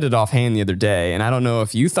kind of said it offhand the other day, and I don't know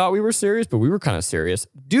if you thought we were serious, but we were kind of serious.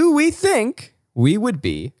 Do we think we would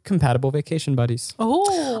be compatible vacation buddies?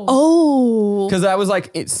 Oh. Because I was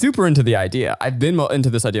like, it's super into the idea. I've been into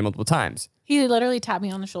this idea multiple times. He literally tapped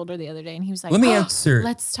me on the shoulder the other day and he was like, Let me answer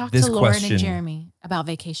let's talk this to Lauren question and Jeremy about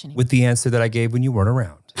vacationing. with the answer that I gave when you weren't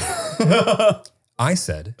around. I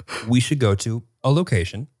said we should go to a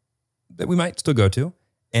location that we might still go to.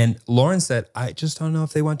 And Lauren said, I just don't know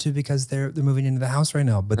if they want to because they're moving into the house right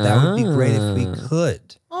now, but that would be great if we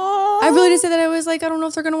could. I really did say that. I was like, I don't know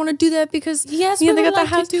if they're gonna want to do that because Yes, you know, we they would got the like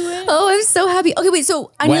to house. do it. Oh, I'm so happy. Okay, wait.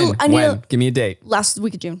 So I When? need Give me a date. last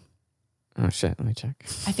week of June. Oh shit, let me check.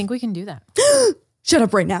 I think we can do that. Shut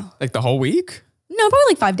up right now. Like the whole week? No, probably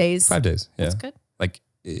like 5 days. 5 days. Yeah. That's good. Like,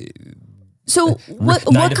 So what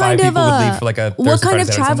 9 to 5 kind of people would leave for like a what Thursday, kind Friday, of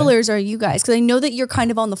Saturday, Sunday. travelers are you guys? Because I know that you're kind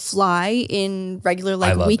of on the fly in regular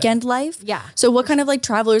like love weekend life. Yeah. So what kind of like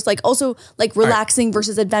travelers like also like relaxing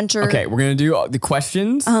versus adventure? Okay, we're gonna do the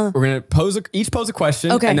questions. We're gonna each pose a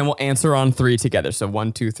question, Okay. and then we'll answer on 3 together. So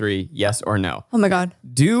 1, 2, 3, yes or no. Oh my god.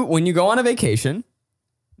 When you go on a vacation,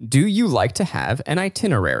 do you like to have an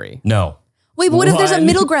itinerary? No. Wait, but what if there's a One.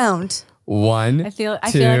 middle ground? 1, I feel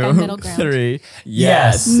like 2, I'm middle ground. 3,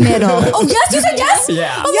 Yes. Middle. Oh yes, you said yes.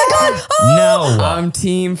 Yeah. Oh my god. Oh. No. I'm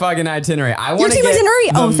team fucking itinerary. I want to team get itinerary?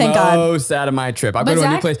 the Oh, thank God. most out of my trip. I go But to a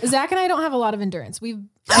new place. Zach and I don't have a lot of endurance. We've You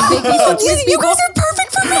guys are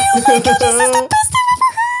perfect for me. Oh my god, this is the best thing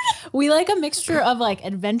I've ever heard. we like a mixture of like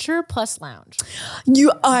adventure plus lounge.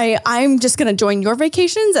 I'm just gonna join your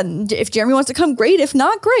vacations, and if Jeremy wants to come, great. If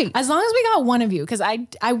not, great. As long as we got one of you, because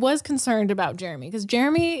I was concerned about Jeremy because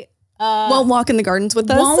Jeremy Won't walk in the gardens with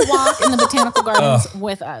us. won't walk in the botanical gardens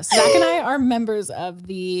with us. Zach and I are members of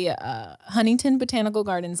the Huntington Botanical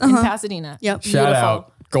Gardens in Pasadena. Yep. Shout Beautiful.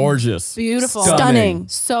 out. Gorgeous. Beautiful. Stunning.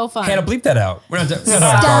 So fun. Hannah, bleep that out. We're not gardens.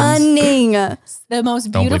 Stunning. The most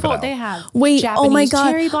Don't bleep it beautiful. out. They have Wait, Japanese oh my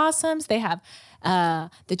God. cherry blossoms. They have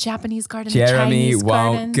the Japanese garden, the Jeremy Chinese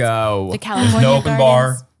won't gardens, go. the California No open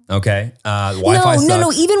gardens. bar. Okay. Wi-Fi sucks.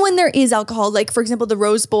 No. Even when there is alcohol, like for example, the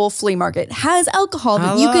Rose Bowl flea market has alcohol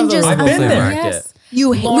that you I can love just. the I've Rose been Bowl there. Market. Yes. We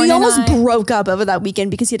Lauren and almost I- broke up over that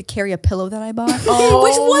weekend because he had to carry a pillow that I bought, Oh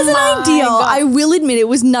which wasn't my ideal. God. I will admit it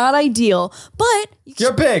was not ideal, but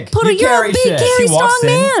You're big. You're carry a big, shit. carry She walks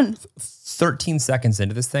strong in, man. 13 seconds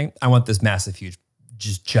into this thing, I want this massive, huge,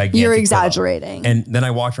 just gigantic. You're pillow. exaggerating. And then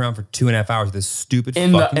I walked around for 2.5 hours with this stupid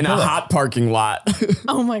in fucking a pillow. hot parking lot.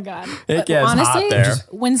 Oh my God. It gets hot Honestly, there.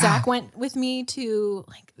 when Zach went with me to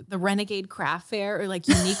like the Renegade Craft Fair or like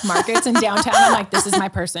unique markets in downtown, I'm like, this is my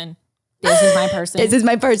person. This is my person. This is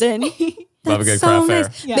my person. Love a good so craft fair.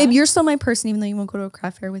 nice. Yeah. Babe, you're still my person, even though you won't go to a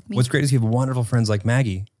craft fair with me. What's great is you have wonderful friends like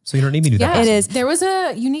Maggie. So you don't need me to do that. Yeah, It is. There was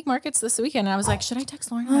a Unique Markets this weekend, and I was like, should I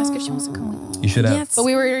text Lauren and ask if she wants to come? You should have. Yes. But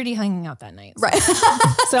we were already hanging out that night. Right.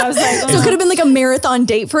 So I was like, So it could have been like a marathon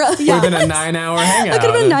date for us. Would have been a 9-hour hangout. It could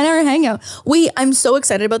have been a 9-hour hangout. I'm so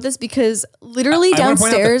excited about this because literally I wanna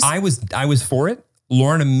point out that downstairs. I was for it.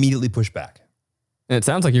 Lauren immediately pushed back. And it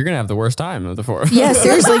sounds like you're gonna have the worst time of the 4. Yeah,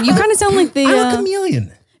 seriously. You kind of sound like the. I'm a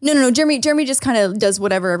chameleon. No. Jeremy just kind of does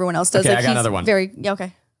whatever everyone else does. Okay, like I got he's another one. Very, yeah,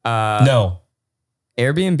 okay. No.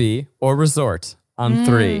 Airbnb or resort on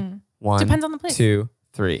 3. 1. Depends on the place. 2,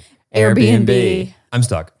 3. Airbnb. I'm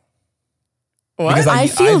stuck. What? Because I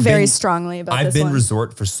feel I've very been- strongly about I've this been one.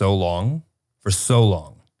 resort for so long.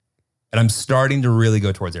 And I'm starting to really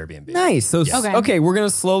go towards Airbnb. Nice. So okay, we're gonna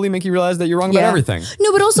slowly make you realize that you're wrong about Yeah. everything.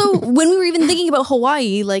 No, but also when we were even thinking about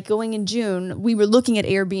Hawaii, like going in June, we were looking at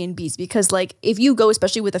Airbnbs because, like, if you go,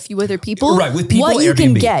 especially with a few other people, Right, with people, what you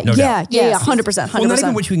can Airbnb, get, no doubt. yeah, 100%, 100%. Well, not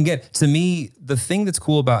even what you can get. To me, the thing that's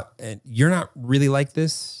cool about you're not really like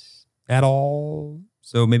this at all.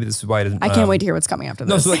 So maybe this is why it doesn't. I can't wait to hear what's coming after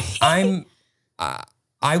No, this. so like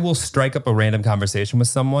I will strike up a random conversation with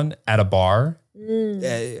someone at a bar,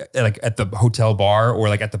 like at the hotel bar or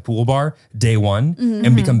like at the pool bar, day one,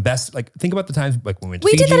 and become best. Like think about the times like when we went to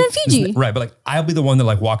We Fiji. did that in Fiji. Right, but like I'll be the one that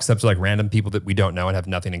like walks up to like random people that we don't know and have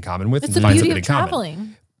nothing in common with. It's and the find beauty something of in common.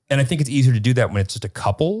 traveling. And I think it's easier to do that when it's just a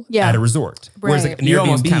couple Yeah. at a resort. Whereas like an You Airbnb,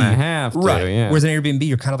 almost kinda have to, right? yeah. Whereas an Airbnb,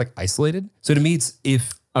 you're kind of like isolated. So to me, it's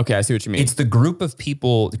if Okay, I see what you mean. it's the group of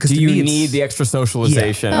people. Because Do to you me, it's, need the extra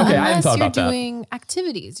socialization? But Okay, I hadn't unless thought you're about that. doing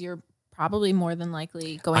activities, you're probably more than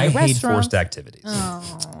likely going I to hate restaurants. forced activities.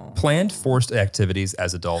 Planned forced activities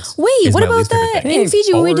as adults. Wait, is what my about least favorite that thing. in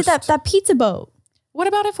Fiji when we did forced. that pizza boat? What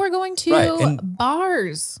about if we're going to Right, and-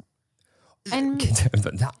 bars? And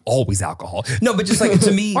But not always alcohol. No, but just like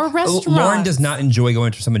to me, Or restaurants. Lauren does not enjoy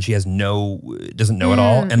going to someone she has doesn't know at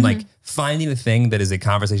all, and like finding a thing that is a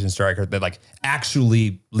conversation starter that like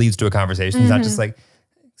actually leads to a conversation. It's not just like,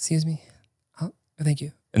 excuse me, oh, thank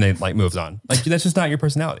you, and then like moves on. Like that's just not your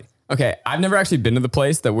personality. Okay, I've never actually been to the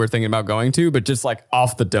place that we're thinking about going to, but just like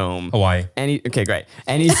off the dome. Hawaii. Okay, great.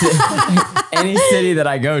 Any city that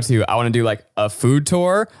I go to, I want to do like a food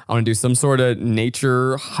tour. I want to do some sort of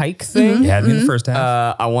nature hike thing. You had me in the first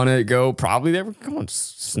half. I want to go probably there. Come on,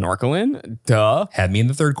 snorkeling. Duh. Had me in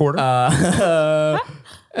the third quarter.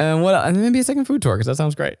 And what? And maybe a second food tour because that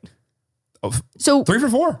sounds great. So 3 for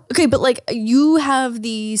 4. okay, but like you have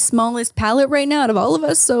the smallest palate right now out of all of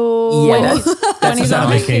us. So Yeah, when he's not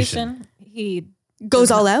on a vacation, he goes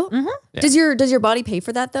all out. Yeah. Does your body pay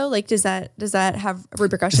for that though? Like does that have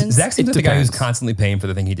repercussions? Zach seems It like the guy who's depends. constantly paying for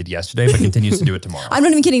the thing he did yesterday, but continues to do it tomorrow. I'm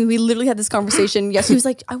not even kidding. We literally had this conversation. Yes, he was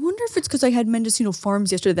like, I wonder if it's because I had Mendocino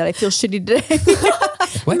Farms yesterday that I feel shitty today.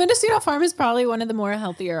 Mendocino Farm is probably one of the more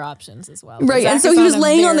healthier options as well. Right. Zach And so is he was a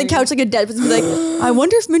laying on the very- couch like a dead person, like, I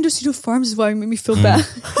wonder if Mendocino Farms is why it made me feel bad.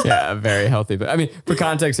 Yeah, very healthy. But I mean, for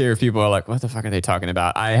context here, if people are like, what the fuck are they talking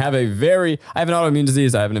about? I have an autoimmune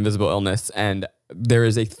disease. I have an invisible illness. And there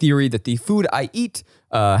is a theory that the food I eat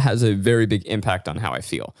has a very big impact on how I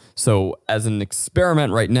feel. So as an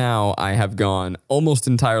experiment right now, I have gone almost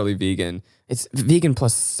entirely vegan. It's vegan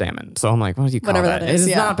plus salmon. So I'm like, what do you call Whatever that? that is, It's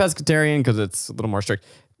yeah. not pescatarian because it's a little more strict.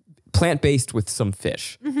 Plant-based with some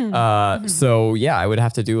fish. So yeah, I would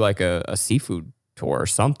have to do like a seafood tour or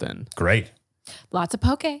something. Great. Lots of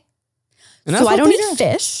poke. And So that's I what don't they eat do.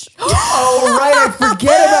 fish. Oh, right. I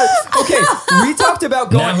forget about. Okay, we talked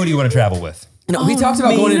about going. Now who do you want to travel with? No, we talked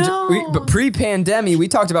about going no. but pre-pandemic, we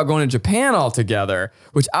talked about going to Japan all together,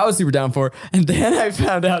 which I was super down for. And then I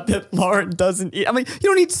found out that Lauren doesn't eat. I'm like, you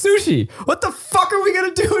don't eat sushi. What the fuck are we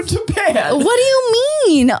gonna do in Japan? What do you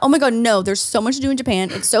mean? Oh my God, no. There's so much to do in Japan.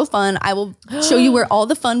 It's so fun. I will show you where all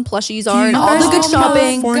the fun plushies are and all the good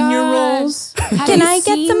shopping. rolls. Can I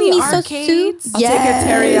get some miso soup?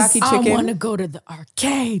 Yes. I want to go to the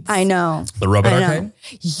arcades. I know. The robot I know. arcade?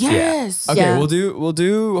 Yes. Okay, Yeah. we'll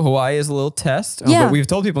do Hawaii as a little test. Yeah. But we've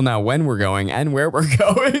told people now when we're going and where we're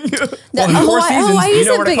going. Well, in 4 seasons, Hawaii you is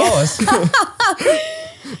know a where to big- call us.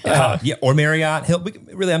 Yeah, or Marriott.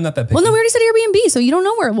 Really, I'm not that picky. Well, no, we already said Airbnb, so you don't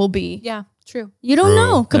know where it will be. Yeah, true. You don't True.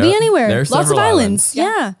 know. Could be There- anywhere. there's Lots of several islands. islands.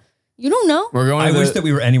 Yeah. You don't know. We're going I to wish that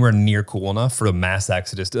we were anywhere near cool enough for a mass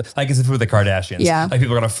exodus. Like as if we're the Kardashians. Yeah. Like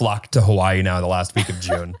people are going to flock to Hawaii now the last week of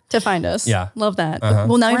June. To find us. Yeah. Love that.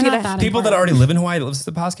 Well, now you We're have to not get that a. People that already live in Hawaii that listen to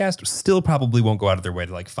the podcast still probably won't go out of their way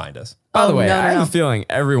to like find us. By the Oh, way, no, no, I have no. a feeling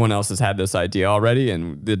everyone else has had this idea already,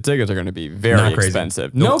 and the tickets are going to be very Not crazy.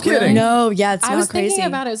 expensive. Nope. No kidding. No, yeah, it's I not was crazy. thinking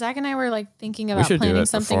about it. Zach and I were like thinking We about should do planning it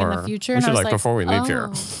something in the before- future. we and should, I was like, like, before we leave here.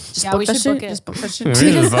 Yeah, we should book it. Just book that shit. We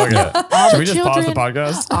just fuck it. Should we just pause the children-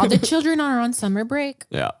 podcast? All the children are on summer break.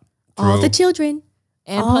 Yeah. All True. the children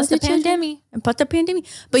And all plus the the children. pandemic. And plus the pandemic.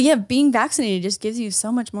 But yeah, being vaccinated just gives you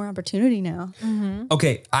so much more opportunity now.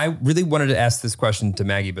 Okay, I really wanted to ask this question to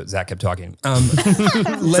Maggie, but Zach kept talking.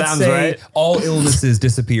 Let's Sounds say right. all illnesses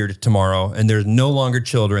disappeared tomorrow and there's no longer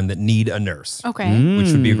children that need a nurse, Okay.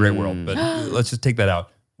 which would be a great world. But let's just take that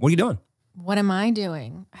out. What are you doing? What am I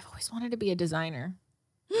doing? I've always wanted to be a designer.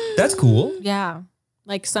 That's cool. Yeah.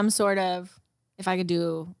 Like some sort of, if I could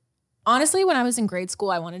do, honestly, when I was in grade school,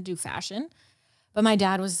 I wanted to do fashion, but my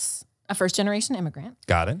dad was a first generation immigrant.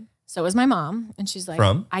 Got it. So was my mom. And she's like,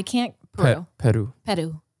 From? I can't, Peru.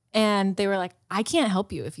 Peru. And they were like, I can't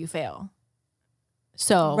help you if you fail.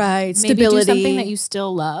 So Right, maybe do stability. something that you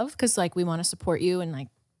still love. Cause like we want to support you and like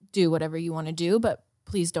do whatever you want to do, but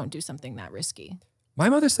please don't do something that risky. My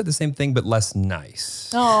mother said the same thing, but less nice.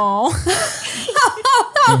 Oh,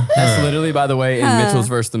 That's literally, by the way, in Mitchell's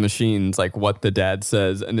versus the Machines, like what the dad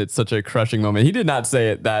says, and it's such a crushing moment. He did not say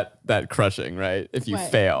it that crushing, right? If you What?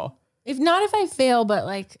 fail. if I fail, but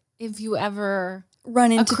like if you ever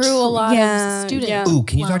Run into accrue a lot of students. Yeah. Ooh,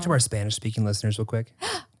 can you talk to our Spanish-speaking listeners real quick?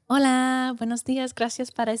 Hola, buenos días, gracias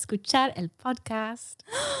para escuchar el podcast.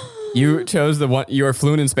 You chose the one, you were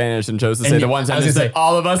fluent in Spanish and chose to say And the you- one I was sentence gonna that say-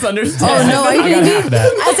 all of us understand. Oh no, are you I got kidding half me? of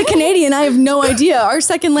that. As a Canadian, I have no idea. Our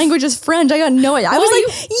second language is French. I got no idea. I was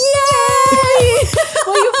like, yay!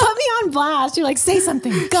 Well, you put me on blast. You're like, say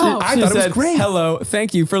something, go. I She thought it was said, great. hello,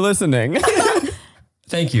 thank you for listening.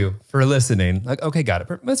 Thank you for listening. Like, okay, got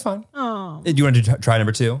it. That's fine. Oh, Do you want to try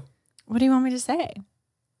number 2? what do you want me to say?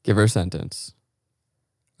 Give her a sentence.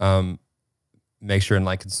 Make sure and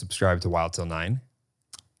like and subscribe to Wild Till 9.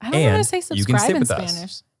 I don't know how to And say you can subscribe sit in with us.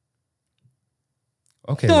 Spanish.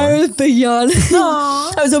 Okay, Lauren. There's the yawn.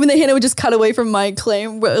 Aw. I was hoping that Hannah would just cut away from my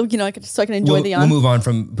claim, so I can enjoy We'll, the we'll yawn. move on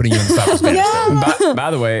from putting you in the spot for Spanish. by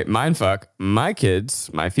the way, mindfuck, my kids,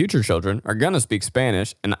 my future children, are going to speak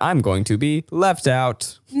Spanish and I'm going to be left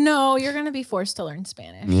out. No, you're going to be forced to learn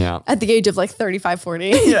Spanish. Yeah. At the age of like 35, 40.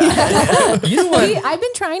 You know what? I've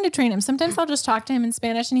been trying to train him. Sometimes I'll just talk to him in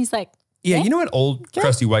Spanish and he's like, Yeah, you know what old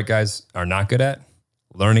crusty white guys are not good at?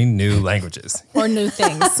 Learning new languages. or new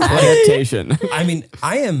things. Adaptation. I mean,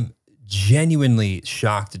 I am genuinely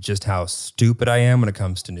shocked at just how stupid I am when it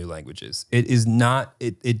comes to new languages. It is not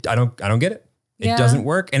I don't get it. It Yeah. doesn't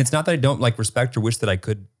work. And it's not that I don't like respect or wish that I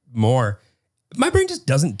could more. My brain just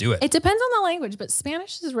doesn't do it. It depends on the language, but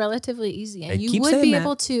Spanish is relatively easy and I you keep would saying be that.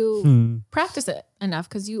 able to practice it enough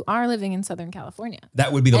because you are living in Southern California.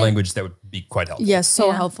 That would be the language that would be quite helpful. Yes, so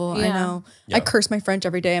Yeah. helpful. I Yeah. know. Yeah. I curse my French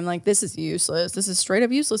every day. I'm like, this is useless. This is straight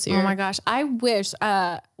up useless here. Oh my gosh. I wish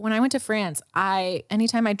when I went to France,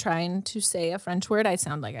 anytime I tried to say a French word, I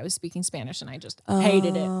sound like I was speaking Spanish and I just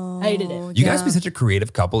hated it. Hated it. You guys would be such a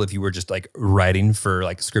creative couple if you were just like writing for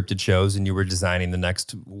like scripted shows and you were designing the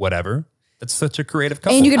next whatever. That's such a creative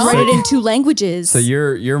couple. And you could write it in 2 languages. So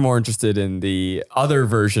you're more interested in the other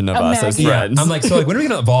version of us as Maggie. Yeah, friends. I'm like, so like, when are we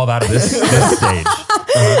going to evolve out of this stage?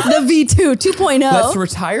 the V2 2.0. Let's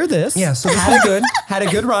retire this. Yeah, so this had a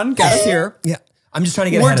good run. Got us here. Yeah, I'm just trying to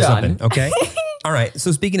get We're ahead done. of something. Okay. All right.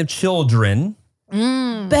 So speaking of children,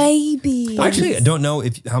 Baby. actually, I don't know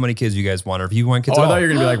how many kids you guys want or if you want kids Oh, I at all. thought you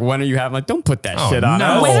were gonna be like, when are you having? Like, don't put that Oh, shit on no.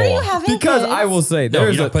 us. When are you having Because kids? I will say No,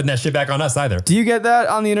 there's you're a. not putting that shit back on us either. Do you get that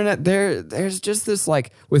on the internet? There's just this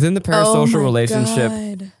like within the Oh parasocial my relationship.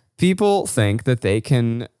 God. People think that they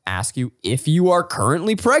can ask you if you are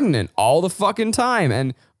currently pregnant all the fucking time,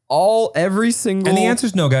 and every single And the answer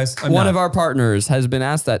is no, guys. I'm one not. of our partners has been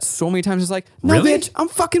asked that so many times. It's like, no, Really? bitch, I'm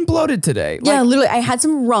fucking bloated today. Yeah, Like, literally, I had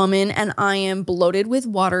some ramen and I am bloated with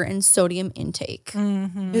water and sodium intake.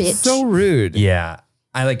 it's so rude. Yeah.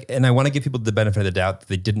 I want to give people the benefit of the doubt that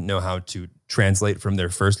they didn't know how to translate from their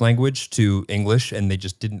first language to English and they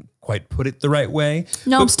just didn't quite put it the right way.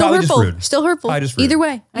 No, But I'm still probably just hurtful. rude. Still hurtful. Probably just rude. Either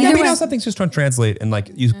way. Yeah, I Either mean, way. how something's just trying to translate and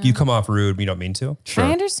like you come off rude when you don't mean to.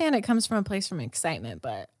 I understand it comes from a place from excitement,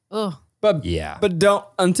 but But Yeah. but don't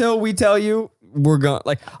until we tell you we're going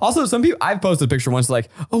like. Also, some people I've posted a picture once like,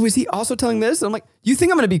 oh, is he also telling this? And I'm like, you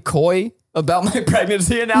think I'm gonna be coy about my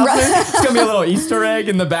pregnancy announcement? It's gonna be a little Easter egg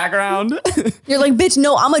in the background. You're like, bitch,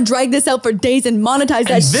 no, I'm going to drag this out for days and monetize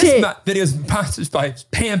that And this shit. video is sponsored by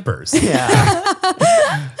Pampers. yeah.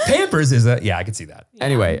 Pampers is I can see that.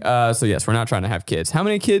 Anyway, so yes, we're not trying to have kids. How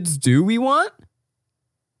many kids do we want?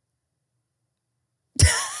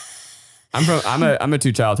 I'm a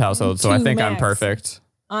 2-child household, so I Two think I'm max. perfect.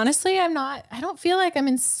 honestly, I don't feel like I'm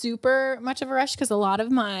in super much of a rush because a lot of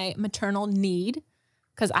my maternal need,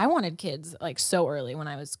 because I wanted kids like so early when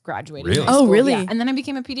I was graduating. Really? high Oh, school. really? Yeah. And then I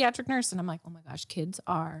became a pediatric nurse and I'm like, oh my gosh, kids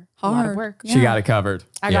are a lot of Hard. work. She got it covered.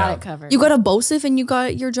 I got it covered. You got a BOSIF and you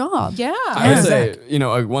got your job. yeah. I would Yeah.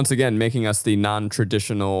 say, once again, making us the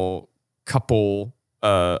non-traditional couple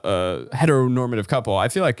heteronormative couple. I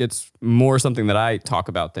feel like it's more something that I talk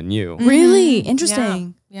about than you. Really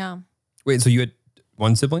interesting. Yeah. Wait, so you had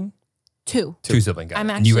one sibling? Two. Two sibling. Got I'm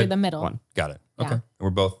it. And you actually had the middle. one. Got it. Yeah. Okay. And we're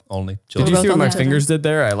both only Did children. you see what my only children. fingers did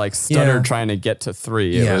there? I like stuttered Yeah. trying to get to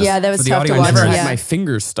 3. It Yeah. was, Yeah, that was For the tough audio, to I watch. never I had had Yeah. my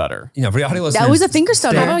fingers stutter. You know, for the audio listeners. That was a finger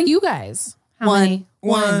stutter. How about you guys? How One. many?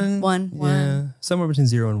 One. One. Yeah. Somewhere between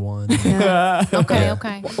 0 and 1. Okay, Yeah.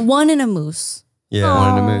 okay. One and a moose. Yeah.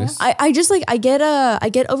 One and a moose. I just like I get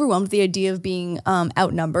overwhelmed with the idea of being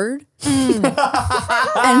outnumbered.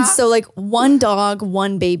 And so like one dog,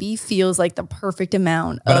 one baby feels like the perfect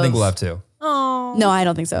amount. But I of- think we'll have 2. Oh. No, I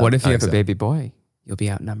don't think so. What if you I have a think so. baby boy? You'll be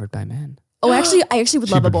outnumbered by men. Oh, actually, I actually would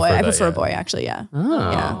She love a would boy. prefer I that, prefer a yeah. boy, actually. Yeah.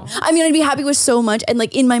 Oh. Yeah. I mean, I'd be happy with so much. And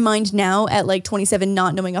like in my mind now at like 27,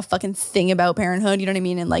 not knowing a fucking thing about parenthood, you know what I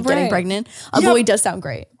mean? And like getting Right. pregnant, a Yeah. boy does sound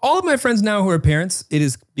great. All of my friends now who are parents, it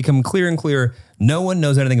has become clear and clear. No one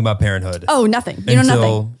knows anything about parenthood Oh, nothing. You know until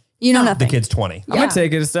nothing. You know the nothing. kid's 20. I'm gonna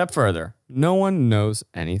take it a step further. No one knows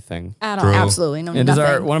anything. At True. all. Absolutely. No, It is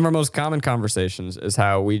nothing. one of our most common conversations is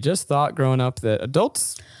how we just thought growing up that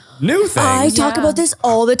adults knew things. I talk Yeah. about this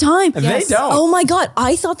all the time. They don't. Oh my god!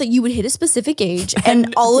 I thought that you would hit a specific age,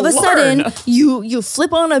 and all of a learn. sudden you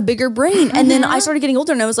flip on a bigger brain. And then I started getting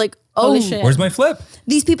older, and I was like, oh, Holy shit. Where's my flip?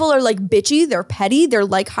 these people are like bitchy. They're petty. They're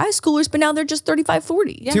like high schoolers, but now they're just 35,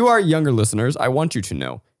 40. To our younger listeners, I want you to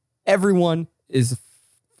know everyone is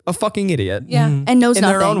a fucking idiot. Yeah. And knows In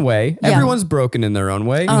nothing. their own way. Yeah. Everyone's broken in their own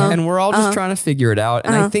way. And we're all just trying to figure it out.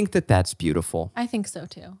 And I think that that's beautiful. I think so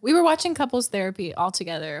too. We were watching couples therapy all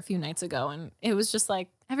together a few nights ago, and it was just like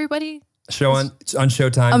everybody. Show on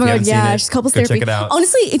Showtime. Oh if my you god, haven't yeah, seen it, just couples go therapy. check it out.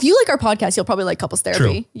 Honestly, if you like our podcast, you'll probably like couples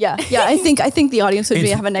therapy. True. Yeah, yeah. I think the audience would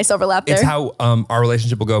It's- have a nice overlap there. It's how our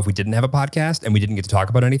relationship will go if we didn't have a podcast and we didn't get to talk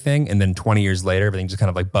about anything. And then 20 years later, everything just kind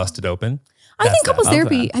of like busted open. I think couples Love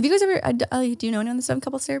therapy. that. Have you guys ever? Do you know anyone that's done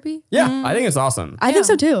couples therapy? Yeah, I think it's awesome. I think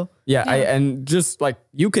so too. Yeah, and just like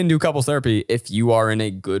you can do couples therapy if you are in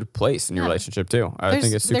a good place in your relationship too. I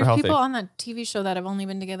think it's super there's healthy. people on that TV show that have only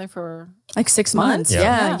been together for. Like 6 months. Yeah.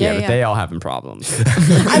 Yeah, yeah, yeah. but they all having problems.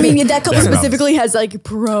 I mean, that couple Fair enough. specifically has like They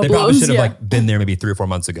problems. probably should have yeah. like been there maybe 3 or 4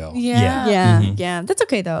 months ago. Yeah. Yeah, yeah. That's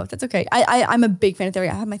okay though. That's okay. I'm a big fan of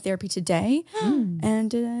therapy. I had my therapy today,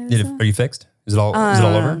 and Are you fixed? Is it all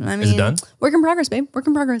over? Is it done? Work in progress, babe. Work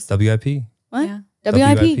in progress. WIP. What? Yeah.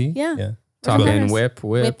 WIP. Yeah. Yeah. Talking progress. whip.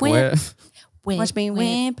 Whip, whip. Whip, Watch me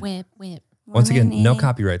whip. whip. Once again, no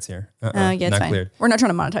copyrights here. Yeah, it's not fine. cleared. We're not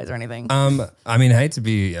trying to monetize or anything. I mean, I hate to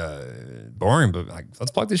be boring, but like,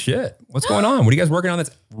 let's plug this shit. What's going on? What are you guys working on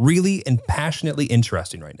that's really and passionately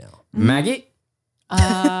interesting right now? Maggie?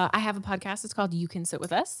 I have a podcast. It's called You Can Sit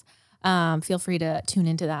With Us. Feel free to tune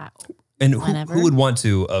into that. And Whenever. who would want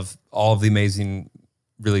to, of all of the amazing,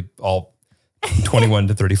 really all 21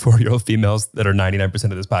 to 34-year-old females that are 99%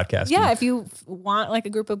 of this podcast? Yeah, if you want like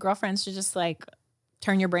a group of girlfriends to just like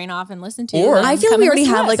turn your brain off and listen to. Or- then I feel like come we and already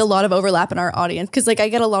listen to have like a us. lot of overlap in our audience because like I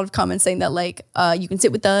get a lot of comments saying that like you can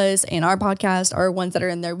sit with us and our podcast are ones that are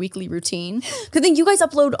in their weekly routine. Because I think you guys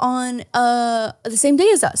upload on the same day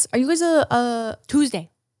as us. Are you guys Tuesday.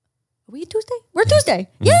 are we Tuesday? We're Tuesday.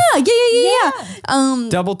 Yeah.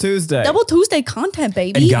 Double Tuesday. Double Tuesday content,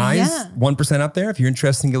 baby. And guys, Yeah. 1% out there, if you're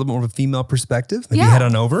interested in getting a little more of a female perspective, maybe Yeah, head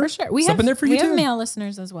on over. For sure. We Something have, there for you we have too. male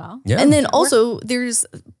listeners as well. Yeah. And then also there's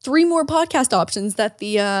 3 more podcast options that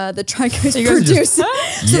the Trikers You guys are produce. just- So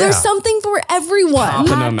Yeah. there's something for everyone.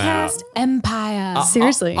 Popping them out. Podcast Empire.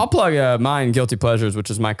 Seriously. I'll plug mine, Guilty Pleasures, which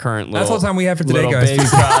is my current That's little, all the time we have for today, little guys. baby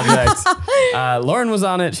project. Lauren was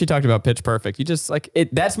on it. She talked about Pitch Perfect. You just like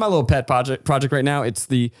it. That's my little pet project right now. It's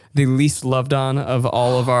the least loved on of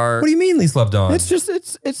all of our. What do you mean, least loved on? It's just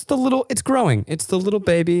it's the little it's growing. It's the little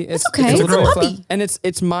baby. It's okay. the It's a little puppy. fun. And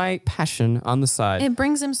it's my passion on the side. It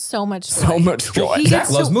brings him so much joy. So much joy. He Zach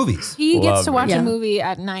gets loves to- movies. He gets to Love watch it. a Yeah. movie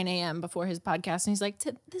at 9 a.m. before his podcast. And he's like,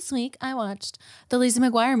 this week I watched the Lizzie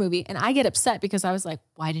McGuire movie. And I get upset because I was like,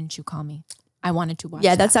 why didn't you call me? I wanted to watch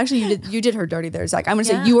Yeah, that. that's actually you did her dirty there, Zach. I'm gonna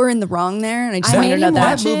Yeah. say you were in the wrong there, and I just I wanted made to know him that.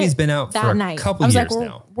 watch That movie's it been out that for a night. couple I was years like,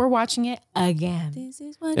 now. we're watching it again.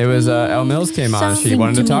 It was Elle Mills came on. She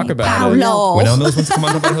wanted to talk about it. Paolo. When Elle Mills wants to come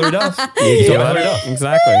on talk about Hillary Duff. You talk know about it. Hillary Duff.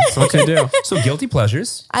 Exactly. That's what you do. So Guilty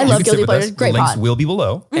Pleasures. I You love can sit Guilty with Pleasures. us. Great The links pod. will be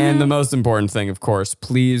below. And the most important thing, of course,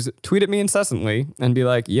 please tweet at me incessantly and be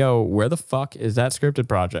like, yo, where the fuck is that scripted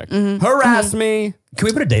project? Harass me. Can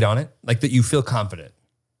we put a date on it? Like that you feel confident.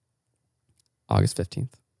 August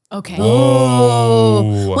 15th, Okay.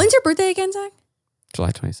 Oh. When's your birthday again, Zach?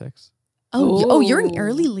 July 26th. Oh, you're an Ooh.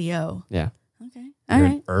 early Leo. Yeah. Okay, all You're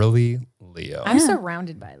right. an early Leo. I'm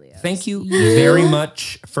surrounded by Leo. Thank you very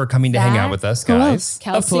much for coming to hang out with us, guys.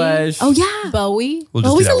 Kelsey. A pleasure. Oh yeah. Bowie. We'll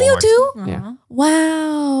just Oh, do he's that a one Leo more. too. Yeah.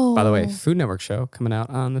 Wow. By the way, Food Network show coming out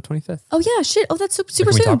on the 25th. Oh yeah, shit. Oh, that's super Can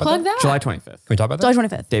we talk soon. about Plug that? that. July 25th. Can we talk about July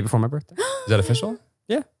that? 25th. Day before my birthday. Is that official?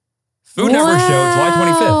 Yeah. Food Network show, July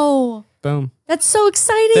 25th. Wow. Boom. That's so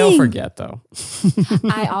exciting. They'll forget though.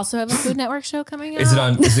 I also have a Food Network show coming out. Is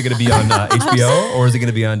it going to be on HBO or is it going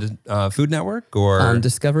to be on Food Network or On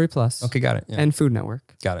Discovery Plus. Okay, got it. Yeah. And Food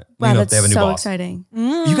Network. Got it. Wow, You know, that's they have a new so boss. exciting.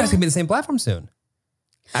 You guys can be the same platform soon.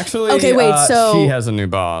 Actually, Okay, wait, so- she has a new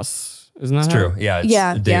boss. Isn't that It's her? true. Yeah. It's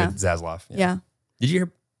Yeah, David yeah. Zasloff. Yeah. Did you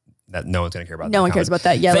hear? That no one's gonna care about. No that one cares comment.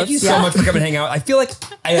 about that. Yeah. Thank you let's- so yeah. much for coming and hang out. I feel like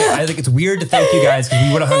I think it's weird to thank you guys because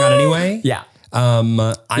we would have hung out anyway. Yeah.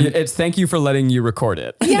 It's thank you for letting you record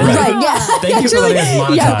it. Yeah. Right. Yeah. Thank you for letting us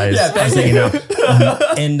monetize. Yeah. us hanging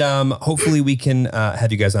out. And hopefully we can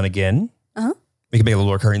have you guys on again. We can make a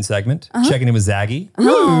little recurring segment. Checking in with Zaggy.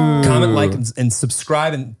 Comment, like, and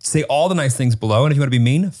subscribe, and say all the nice things below. And if you want to be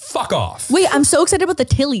mean, fuck off. Wait, I'm so excited about the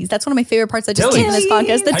Tillies. That's one of my favorite parts I just Tillies. did in this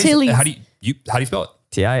podcast. The Tillies. How do you spell it?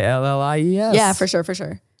 TILLIES. Yeah, for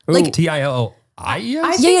sure. Like TILLIES?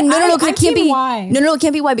 Yeah, no, I'm it can't team be. Y. No, it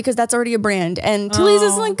can't be Y because that's already a brand. And Tilly's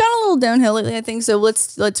is like gone a little downhill lately, I think. So we're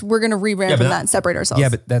gonna rebrand but from that- that and separate ourselves. Yeah,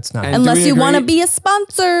 but that's not. And unless do we you want to agree- be a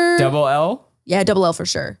sponsor. Double L. Yeah, double L for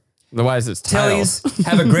sure. Otherwise, it's Tillies, Tiles.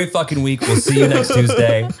 have a great fucking week. We'll see you next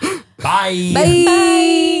Tuesday. Bye.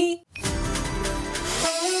 Bye.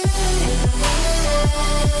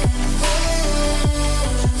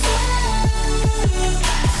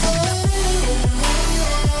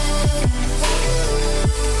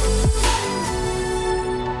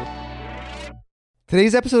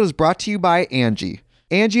 Today's episode is brought to you by Angie.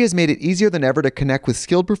 Angie has made it easier than ever to connect with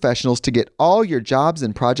skilled professionals to get all your jobs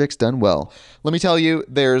and projects done well. Let me tell you,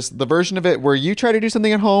 there's the version of it where you try to do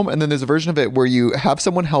something at home, and then there's a version of it where you have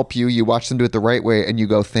someone help you, you watch them do it the right way, and you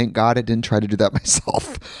go, thank God I didn't try to do that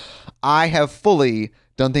myself. I have fully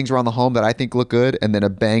done things around the home that I think look good, and then a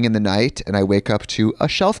bang in the night, and I wake up to a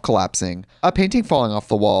shelf collapsing, a painting falling off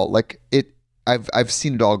the wall. I've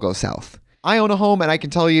seen it all go south. I own a home, and I can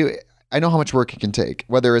tell you, I know how much work it can take.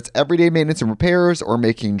 Whether it's everyday maintenance and repairs or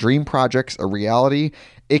making dream projects a reality,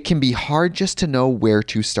 it can be hard just to know where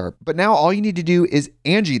to start. But now all you need to do is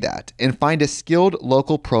Angie that and find a skilled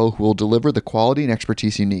local pro who will deliver the quality and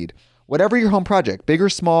expertise you need. Whatever your home project, big or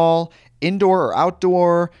small, indoor or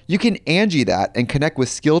outdoor, you can Angie that and connect with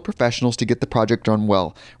skilled professionals to get the project done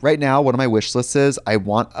well. Right now, one of my wish lists is I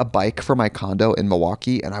want a bike for my condo in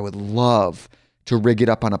Milwaukee, and I would love to rig it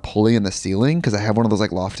up on a pulley in the ceiling because I have one of those like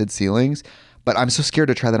lofted ceilings, but I'm so scared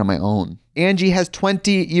to try that on my own. Angie has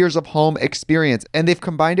 20 years of home experience, and they've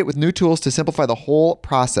combined it with new tools to simplify the whole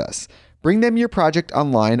process. Bring them your project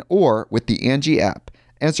online or with the Angie app.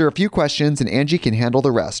 Answer a few questions and Angie can handle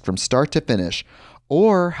the rest from start to finish,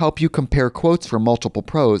 or help you compare quotes from multiple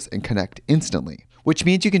pros and connect instantly, which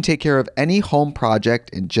means you can take care of any home project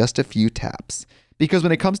in just a few taps. Because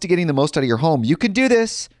when it comes to getting the most out of your home, you can do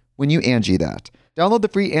this when you Angie that. Download the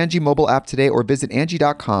free Angie mobile app today or visit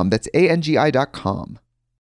Angie.com. That's ANGI.com.